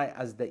the right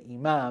as the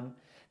imam,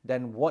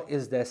 then what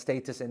is their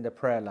status in the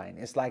prayer line?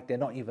 It's like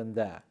they're not even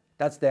there.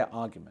 That's their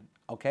argument.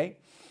 Okay.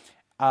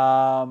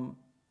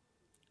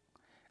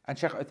 And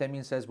Shaykh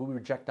Uthaymeen says we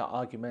reject that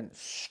argument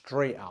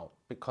straight out,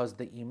 because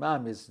the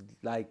imam is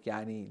like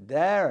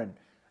there, and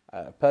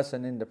a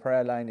person in the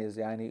prayer line is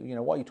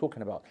what are you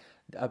talking about?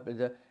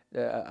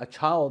 A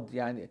child,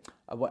 an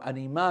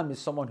imam is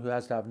someone who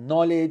has to have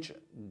knowledge,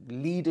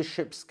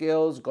 leadership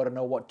skills, got to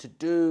know what to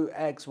do,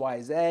 X,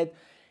 Y, Z.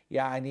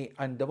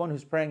 And the one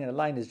who's praying in the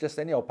line is just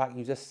any old pack,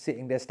 you're just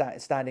sitting there,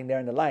 standing there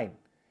in the line.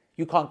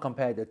 You can't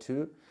compare the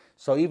two.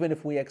 So even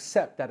if we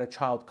accept that a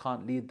child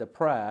can't lead the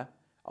prayer,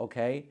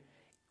 okay,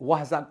 what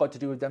has that got to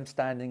do with them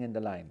standing in the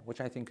line?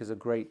 Which I think is a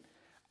great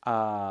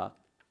point.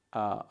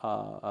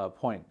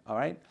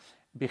 All right.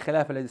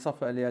 بخلاف الذي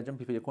صف إلى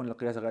جنبه فيكون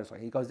القياس غير صحيح.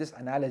 He goes, this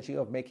analogy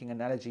of making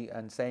analogy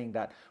and saying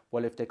that,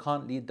 well, if they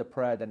can't lead the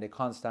prayer, then they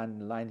can't stand in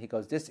the line. He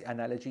goes, this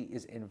analogy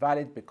is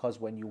invalid,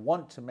 because when you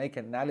want to make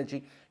an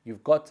analogy,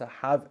 you've got to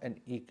have an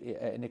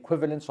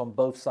equivalence on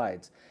both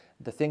sides.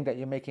 The thing that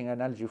you're making an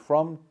analogy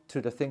from to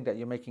the thing that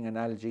you're making an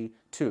analogy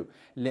to.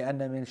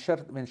 لأن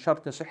من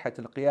شرط صحة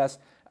القياس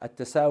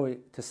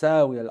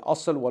تساوي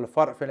الأصل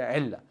والفرع في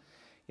العلة.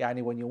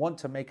 When you want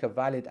to make a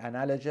valid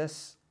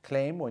analogous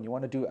claim, when you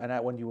want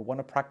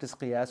to practice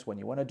qiyas, when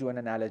you want to do an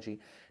analogy,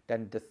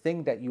 then the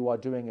thing that you are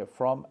doing it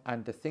from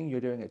and the thing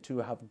you're doing it to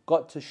have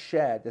got to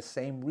share the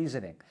same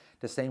reasoning,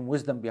 the same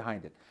wisdom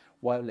behind it.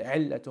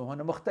 وَالْعِلَّةُ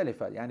هُنَا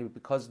مُخْتَلِفَةٌ,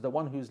 because the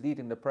one who's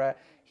leading the prayer,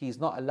 he's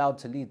not allowed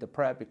to lead the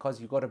prayer,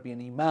 because you've got to be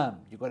an imam,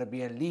 you've got to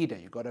be a leader,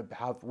 you've got to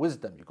have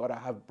wisdom, you've got to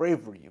have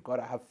bravery, you've got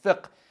to have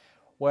fiqh.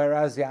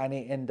 Whereas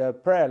in the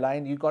prayer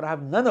line, you've got to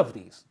have none of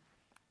these.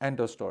 End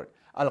of story.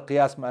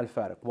 Al-qiyas ma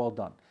al-fariq. Well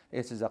done.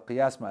 This is a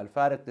qiyas ma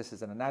al-fariq. This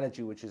is an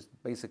analogy which is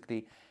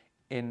basically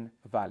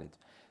invalid.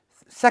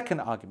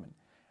 Second argument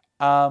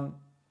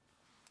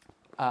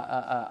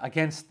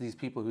against these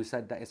people who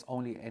said that it's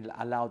only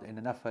allowed in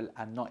the nafil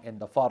and not in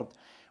the fard.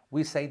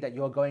 We say that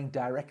you're going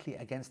directly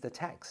against the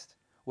text.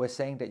 We're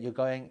saying that you're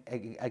going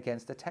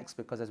against the text,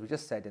 because as we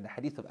just said in the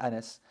hadith of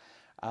Anas,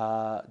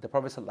 the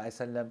Prophet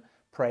ﷺ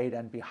prayed,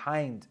 and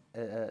behind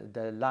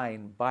the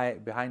line,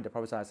 behind the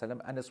Prophet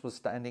ﷺ, Anas was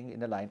standing in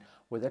the line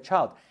with a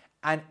child.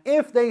 And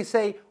if they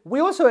say,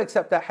 we also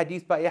accept that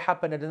hadith, but it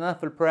happened in the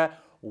nafil prayer,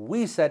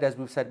 we said, as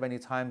we've said many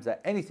times,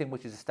 that anything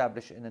which is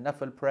established in the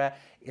nafil prayer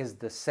is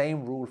the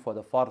same rule for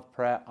the fard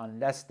prayer,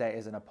 unless there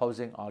is an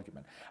opposing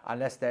argument,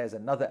 unless there is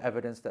another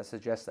evidence that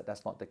suggests that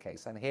that's not the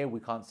case. And here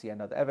we can't see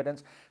another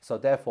evidence, so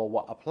therefore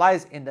what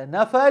applies in the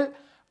nafil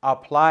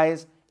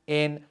applies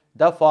in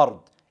the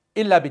fard,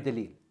 illa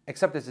bidalil.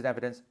 Except there's an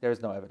evidence, there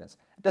is no evidence.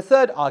 The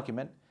third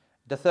argument,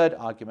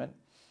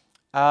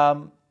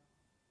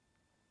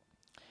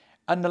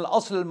 أن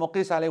الأصل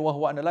المقيس عليه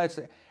وهو أن لا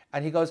يستطيع.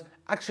 And he goes,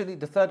 actually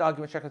the third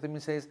argument, Shaykh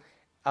Uthaymeen says,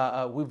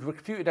 we've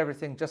refuted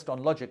everything just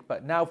on logic,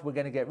 but now if we're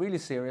going to get really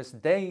serious,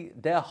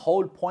 their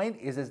whole point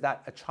is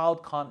that a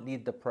child can't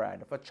lead the prayer.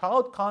 And if a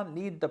child can't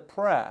lead the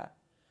prayer,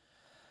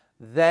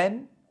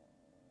 then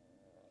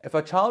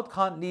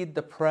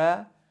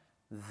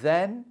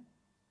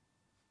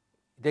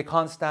they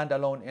can't stand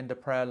alone in the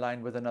prayer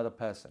line with another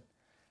person.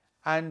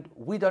 And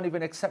we don't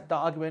even accept that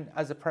argument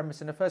as a premise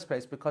in the first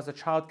place, because a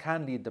child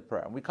can lead the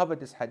prayer. And we covered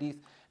this hadith,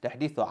 the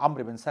hadith of Amr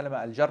ibn Salama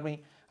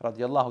al-Jarmi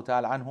radiyallahu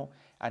ta'ala anhu,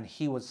 and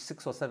he was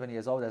 6 or 7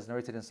 years old, as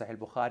narrated in Sahih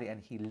Bukhari,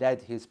 and he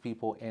led his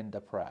people in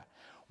the prayer.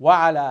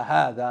 وَعَلَى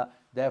هَذَا,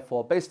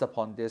 therefore based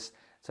upon this,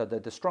 so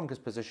that the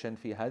strongest position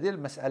في هذه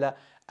المسألة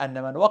أن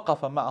من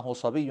وقف معه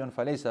صبي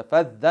فليس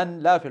فذا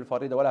لا في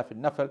الفريضة ولا في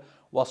النفل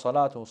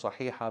وصلاته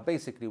صحيحة.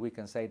 Basically we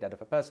can say that if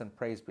a person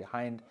prays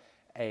behind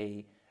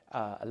a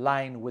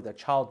line with a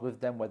child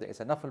with them, whether it's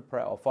a nafil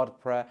prayer or fard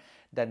prayer,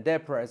 then their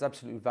prayer is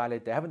absolutely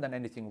valid. They haven't done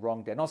anything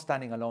wrong. They're not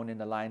standing alone in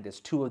the line. There's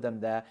two of them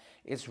there.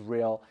 It's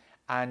real,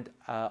 and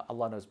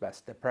Allah knows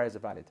best. Their prayers are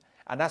valid.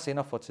 And that's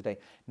enough for today.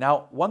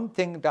 Now, one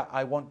thing that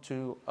I want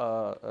to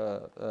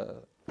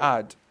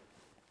add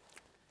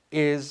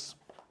is,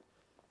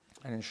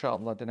 and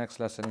inshallah, the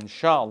next lesson,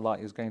 inshallah,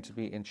 is going to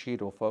be in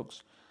Cheadle,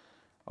 folks.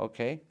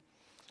 Okay?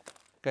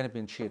 Going to be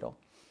in Cheadle.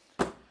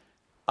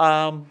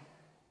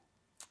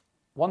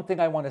 One thing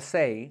I want to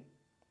say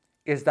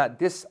is that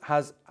this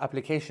has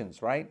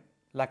applications, right?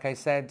 Like I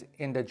said,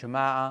 in the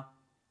Jama'ah,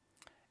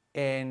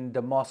 in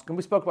the mosque, and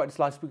we spoke about this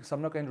last week, so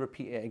I'm not going to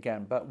repeat it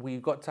again, but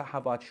we've got to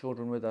have our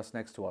children with us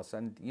next to us.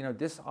 And,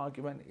 this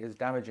argument is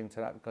damaging to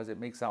that, because it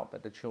makes out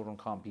that the children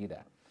can't be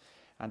there.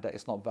 and that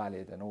it's not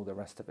valid and all the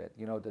rest of it.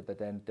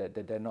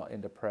 That they're not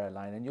in the prayer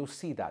line. And you'll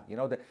see that,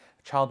 the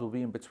child will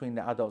be in between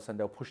the adults and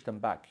they'll push them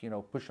back,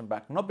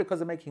 not because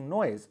they're making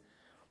noise,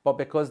 but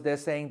because they're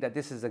saying that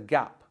this is a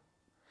gap.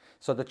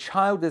 So the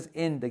child is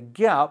in the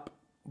gap,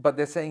 but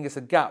they're saying it's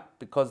a gap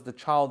because the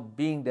child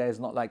being there is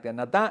not like that.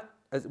 Now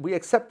we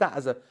accept that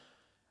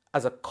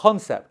as a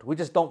concept. We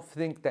just don't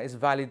think that it's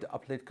valid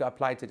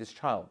applied to this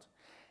child.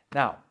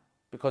 Now,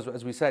 because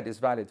as we said, it's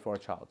valid for a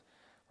child,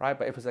 right?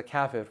 But if it's a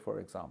kafir, for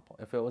example,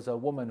 if it was a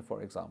woman,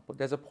 for example,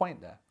 there's a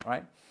point there,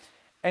 right?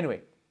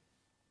 Anyway,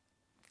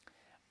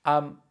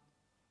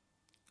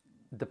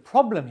 the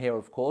problem here,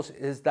 of course,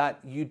 is that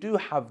you do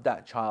have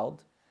that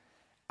child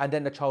and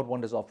then the child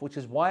wanders off, which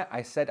is why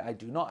I said I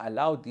do not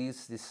allow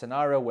this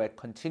scenario where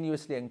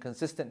continuously and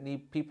consistently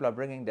people are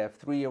bringing their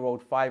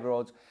 3-year-old,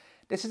 5-year-olds.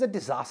 This is a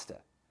disaster.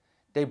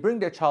 They bring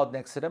their child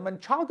next to them, and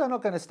child are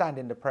not going to stand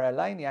in the prayer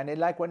line. And they,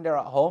 like when they're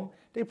at home,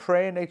 they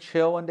pray and they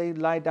chill and they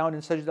lie down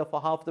in sajda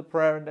for half the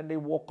prayer and then they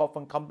walk off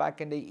and come back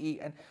and they eat.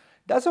 And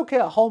that's okay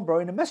at home, bro.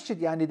 In the masjid,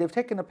 they've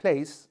taken a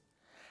place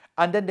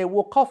and then they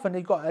walk off and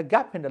they've got a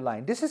gap in the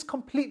line. This is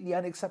completely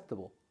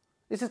unacceptable.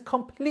 This is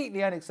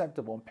completely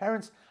unacceptable. And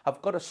parents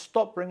have got to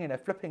stop bringing their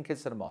flipping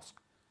kids to the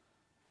mosque.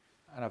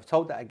 And I've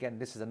told that again,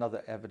 this is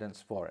another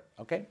evidence for it,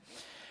 okay?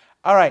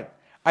 All right.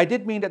 I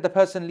did mean that the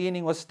person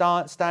leaning was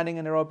standing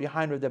in a row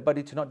behind with their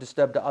body to not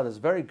disturb the others.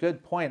 Very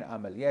good point,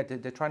 Amal. Yeah,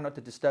 they try not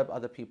to disturb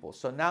other people.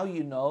 So now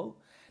you know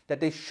that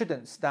they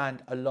shouldn't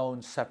stand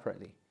alone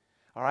separately,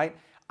 all right?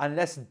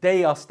 Unless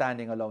they are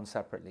standing alone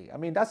separately. I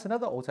mean, that's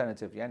another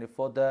alternative. Yeah, and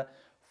for the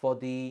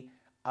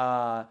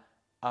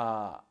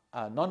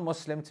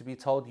non-Muslim to be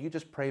told, you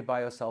just pray by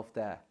yourself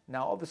there.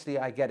 Now, obviously,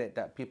 I get it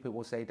that people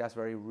will say that's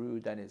very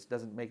rude and it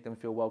doesn't make them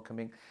feel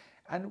welcoming.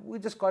 And we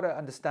just got to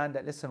understand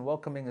that, listen,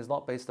 welcoming is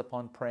not based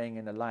upon praying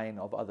in a line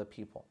of other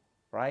people,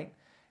 right?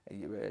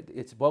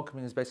 It's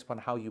welcoming is based upon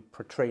how you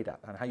portray that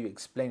and how you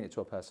explain it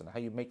to a person, how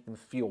you make them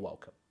feel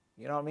welcome.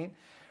 You know what I mean?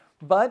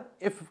 But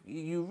if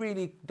you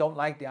really don't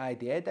like the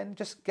idea, then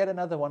just get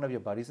another one of your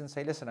buddies and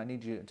say, listen, I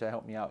need you to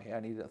help me out here. I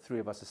need the 3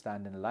 of us to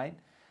stand in a line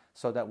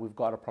so that we've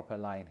got a proper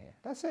line here.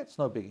 That's it. It's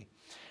no biggie.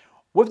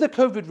 With the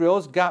COVID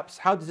rules, gaps,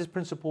 how does this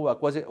principle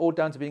work? Was it all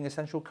down to being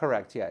essential?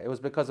 Correct, yeah. It was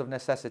because of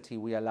necessity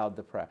we allowed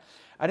the prayer.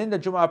 And in the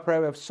Jumu'ah prayer,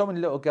 we have so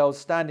many little girls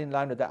stand in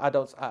line with the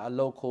adults at a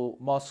local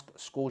mosque,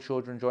 school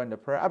children join the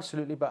prayer.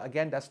 Absolutely, but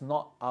again, that's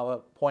not our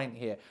point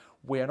here.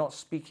 We are not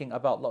speaking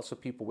about lots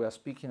of people. We are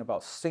speaking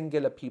about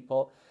singular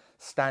people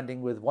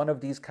standing with one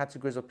of these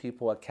categories of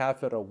people, a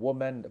kafir, a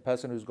woman, a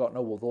person who's got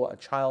no wudu, a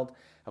child,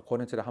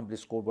 according to the Hanbali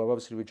school. We've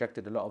obviously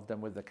rejected a lot of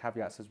them with the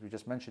caveats as we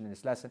just mentioned in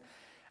this lesson.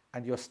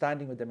 And you're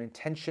standing with them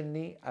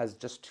intentionally as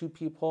just 2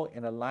 people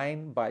in a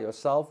line by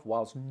yourself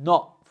whilst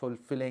not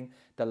fulfilling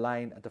the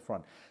line at the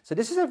front. So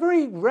this is a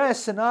very rare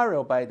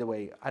scenario, by the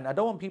way, and I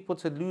don't want people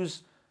to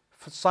lose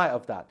sight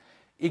of that.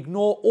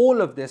 Ignore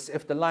all of this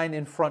if the line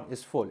in front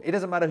is full. It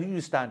doesn't matter who you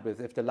stand with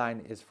if the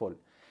line is full.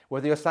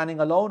 Whether you're standing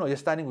alone or you're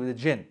standing with a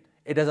jinn,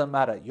 it doesn't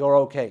matter. You're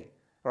okay,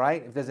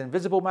 right? If there's an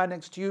invisible man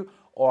next to you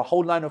or a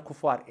whole line of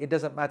kuffar, it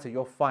doesn't matter.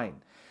 You're fine.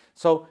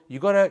 So you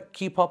got to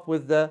keep up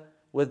with the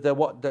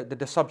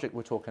subject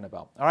we're talking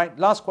about. All right,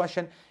 last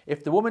question.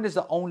 If the woman is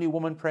the only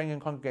woman praying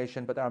in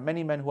congregation, but there are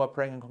many men who are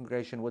praying in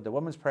congregation, would the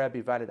woman's prayer be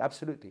valid?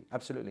 Absolutely,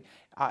 absolutely.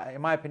 In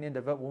my opinion,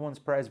 the woman's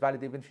prayer is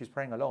valid even if she's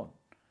praying alone.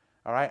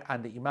 All right,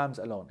 and the imam's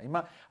alone.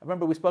 I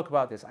remember we spoke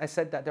about this. I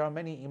said that there are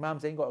many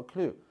imams, they ain't got a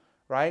clue,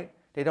 right?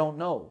 They don't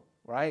know,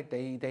 right?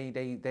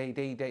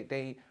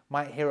 They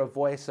might hear a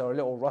voice or a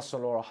little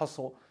rustle or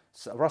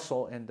a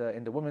rustle in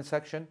the women's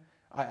section.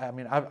 I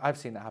mean, I've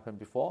seen that happen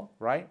before,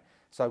 right?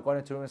 So I've gone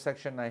into the women's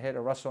section and I hit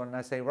a rustle and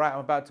I say, right, I'm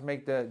about to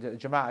make the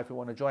Jama'ah if you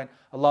want to join.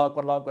 Allahu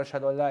Akbar, Allahu Akbar,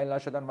 Ashhadu an la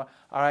ilaha illallah.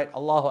 All right,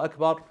 Allahu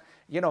Akbar.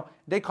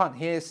 They can't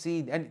hear,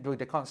 see,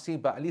 they can't see,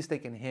 but at least they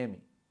can hear me,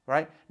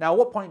 right? Now, at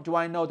what point do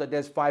I know that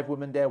there's 5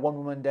 women there, 1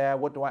 woman there?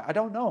 I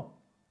don't know,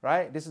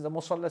 right? This is a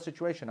musalla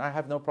situation. I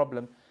have no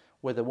problem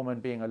with a woman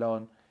being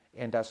alone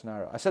in that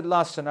scenario. I said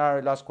last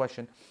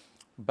question,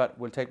 but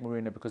we'll take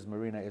Marina because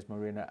Marina is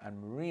Marina. And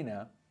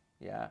Marina,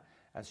 yeah,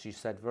 as she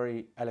said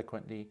very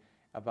eloquently,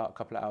 about a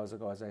couple of hours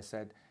ago, as I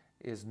said,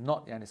 is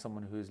not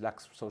someone who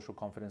lacks social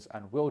confidence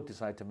and will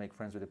decide to make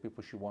friends with the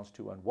people she wants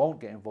to and won't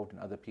get involved in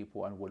other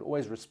people and will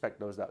always respect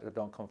those that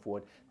don't come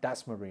forward.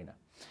 That's Marina.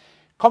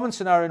 Common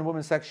scenario in the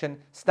women's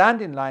section,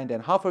 stand in line,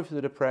 then halfway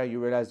through the prayer, you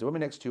realize the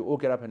women next to you all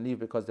get up and leave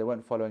because they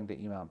weren't following the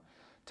imam.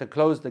 To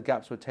close the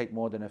gaps would take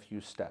more than a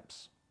few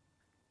steps.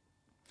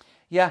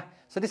 Yeah,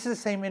 so this is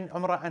the same in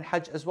Umrah and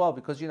Hajj as well,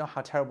 because you know how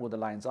terrible the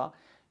lines are.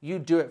 You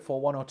do it for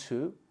 1 or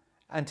 2,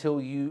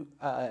 until you,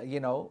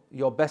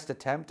 your best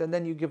attempt, and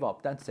then you give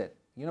up. That's it.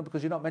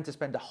 Because you're not meant to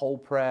spend the whole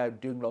prayer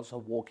doing lots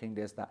of walking,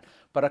 this, that.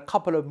 But a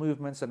couple of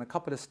movements and a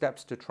couple of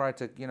steps to try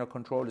to,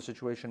 control the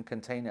situation,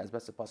 contain it as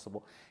best as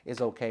possible is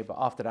okay. But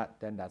after that,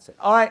 then that's it.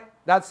 All right,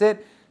 that's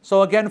it.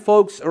 So again,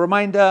 folks, a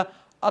reminder,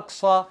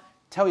 Aqsa,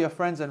 tell your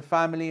friends and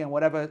family and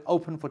whatever,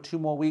 open for 2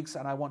 more weeks.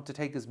 And I want to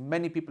take as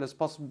many people as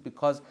possible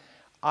because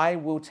I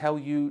will tell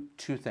you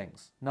 2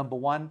 things. Number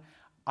 1,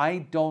 I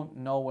don't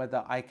know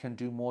whether I can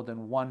do more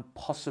than one,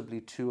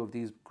 possibly two of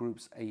these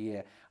groups a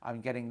year. I'm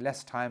getting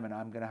less time and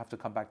I'm going to have to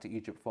come back to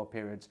Egypt for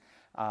periods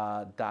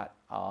that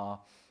are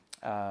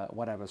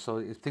whatever. So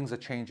if things are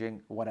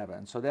changing, whatever.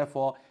 And so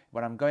therefore,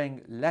 when I'm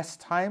going less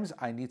times,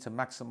 I need to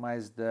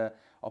maximize the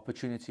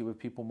opportunity with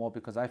people more,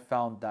 because I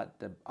found that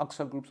the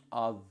Aqsa groups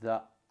are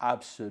the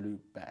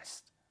absolute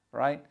best,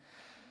 right?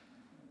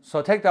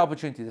 So take the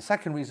opportunity. The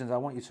second reason is I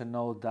want you to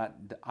know that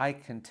I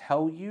can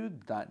tell you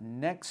that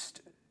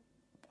next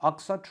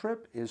Aqsa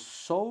trip is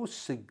so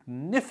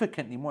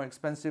significantly more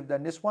expensive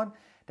than this one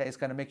that it's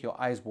going to make your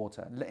eyes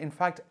water. In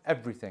fact,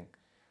 everything.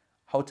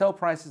 Hotel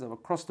prices have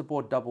across the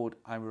board doubled.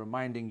 I'm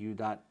reminding you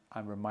that.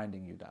 All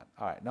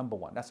right, number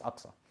one, that's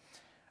Aqsa.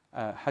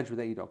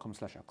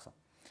 hajwithae.com/Aqsa.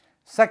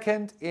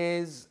 Second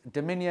is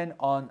Dominion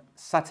on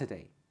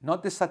Saturday.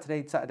 Not this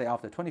Saturday, Saturday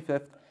after,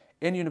 25th,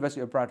 in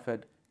University of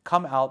Bradford.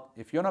 Come out.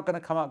 If you're not going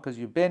to come out because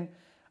you've been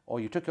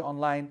or you took it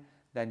online,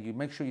 then you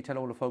make sure you tell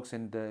all the folks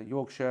in the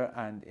Yorkshire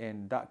and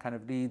in that kind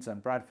of Leeds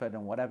and Bradford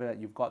and whatever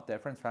you've got their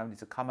friends, family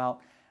to come out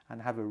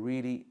and have a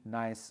really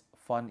nice,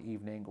 fun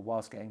evening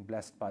whilst getting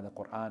blessed by the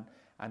Quran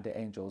and the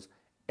angels,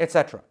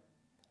 etc.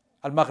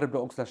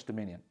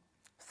 Al-Maghrib.org/Dominion.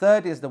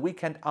 Third is the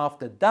weekend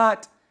after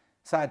that.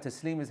 Sa'ad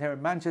Taslim is here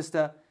in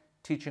Manchester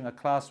teaching a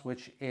class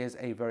which is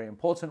a very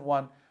important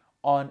one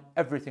on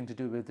everything to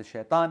do with the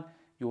shaitan.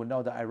 You will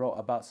know that I wrote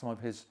about some of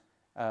his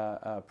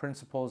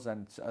principles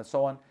and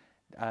so on.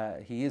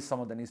 He is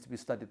someone that needs to be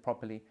studied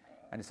properly,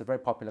 and it's a very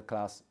popular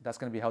class that's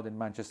going to be held in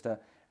Manchester.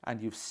 And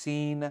you've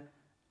seen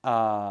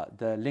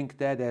the link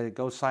there. There you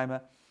go,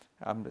 Saima.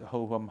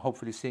 I'm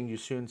hopefully seeing you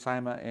soon,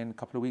 Saima, in a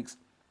couple of weeks.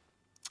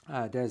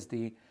 There's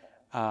the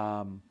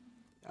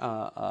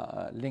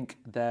link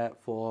there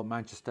for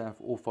Manchester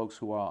for all folks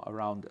who are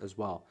around as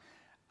well.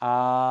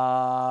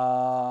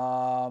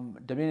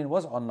 Dominion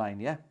was online,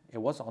 yeah, it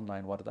was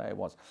online. What did I? It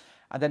was.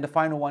 And then the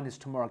final one is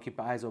tomorrow. Keep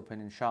your eyes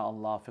open,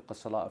 inshallah. Fiqh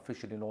Salah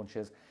officially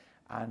launches.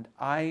 And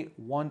I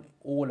want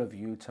all of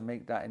you to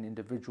make that an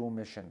individual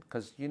mission.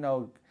 Because, you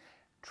know,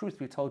 truth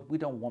be told, we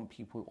don't want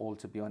people all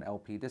to be on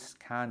LP. This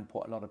can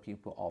put a lot of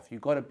people off.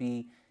 You've got to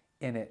be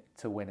in it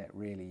to win it,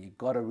 really. You've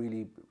got to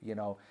really, you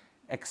know,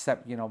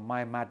 accept, you know,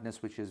 my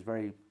madness, which is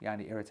very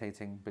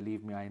irritating.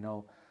 Believe me, I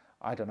know.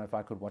 I don't know if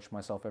I could watch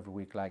myself every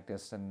week like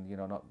this and, you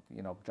know, not,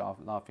 you know,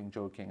 laughing,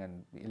 joking,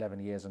 and 11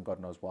 years and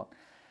God knows what.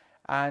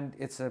 And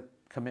it's a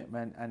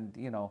commitment, and,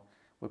 you know,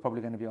 we're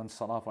probably going to be on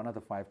Salah for another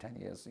 5-10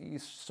 years.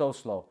 It's so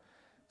slow.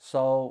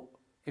 So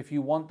if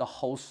you want the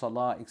whole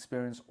Salah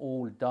experience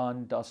all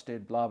done,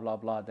 dusted, blah, blah,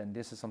 blah, then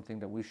this is something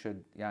that we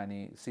should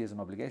see as an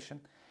obligation.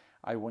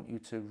 I want you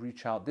to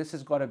reach out. This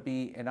has got to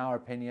be, in our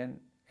opinion,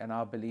 and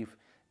our belief,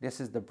 this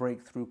is the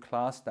breakthrough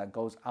class that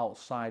goes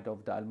outside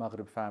of the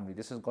Al-Maghrib family.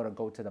 This has got to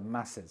go to the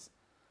masses,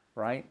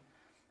 right?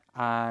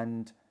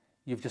 And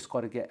you've just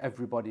got to get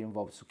everybody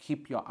involved. So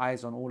keep your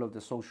eyes on all of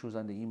the socials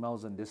and the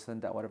emails and this and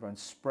that, whatever, and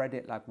spread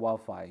it like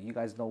wildfire. You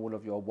guys know all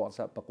of your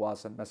WhatsApp,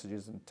 baqwas, and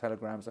messages and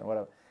telegrams and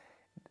whatever.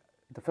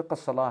 The Fiqh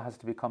Salah has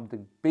to become the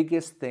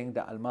biggest thing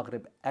that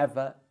Al-Maghrib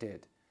ever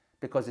did,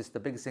 because it's the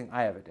biggest thing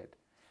I ever did.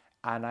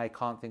 And I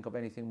can't think of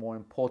anything more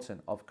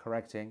important of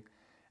correcting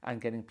and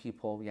getting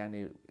people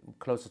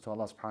closer to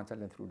Allah subhanahu wa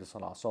ta'ala through the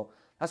Salah. So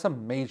that's a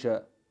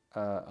major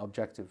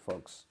objective,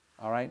 folks.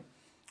 All right?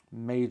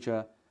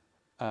 Major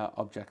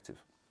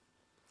objective.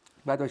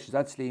 By the way,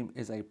 Shazad Saleem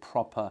is a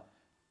proper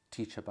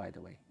teacher, by the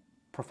way.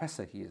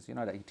 Professor he is. You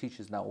know that he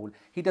teaches now all.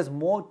 He does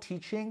more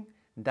teaching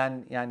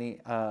than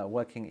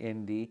working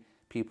in the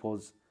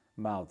people's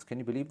mouths. Can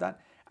you believe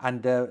that?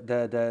 And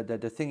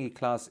the thingy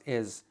class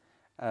is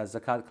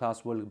Zakat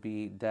class will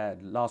be there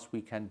last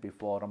weekend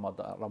before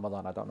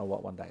Ramadan. I don't know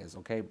what one that is,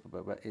 okay?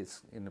 But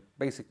it's in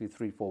basically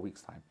 3-4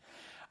 weeks' time.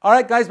 All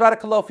right, guys,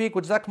 barakallahu feek,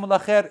 wa jazakumullah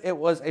khair. It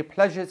was a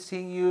pleasure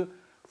seeing you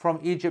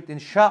from Egypt.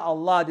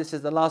 Inshallah, this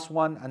is the last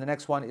one, and the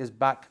next one is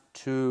back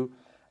to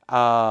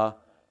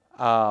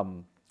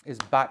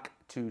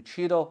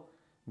Cheadle,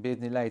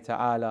 bi'idhnillahi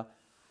ta'ala.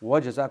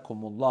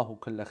 وجزاكم الله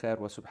كل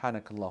خير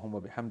وسبحانك اللهم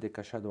وبحمدك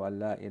أشهد أن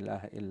لا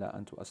إله إلا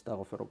أنت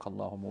أستغفرك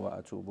اللهم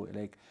وأتوب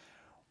إليك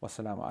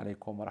والسلام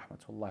عليكم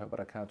ورحمة الله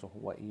وبركاته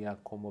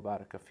وإياكم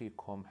وبارك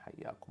فيكم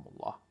حياكم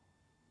الله.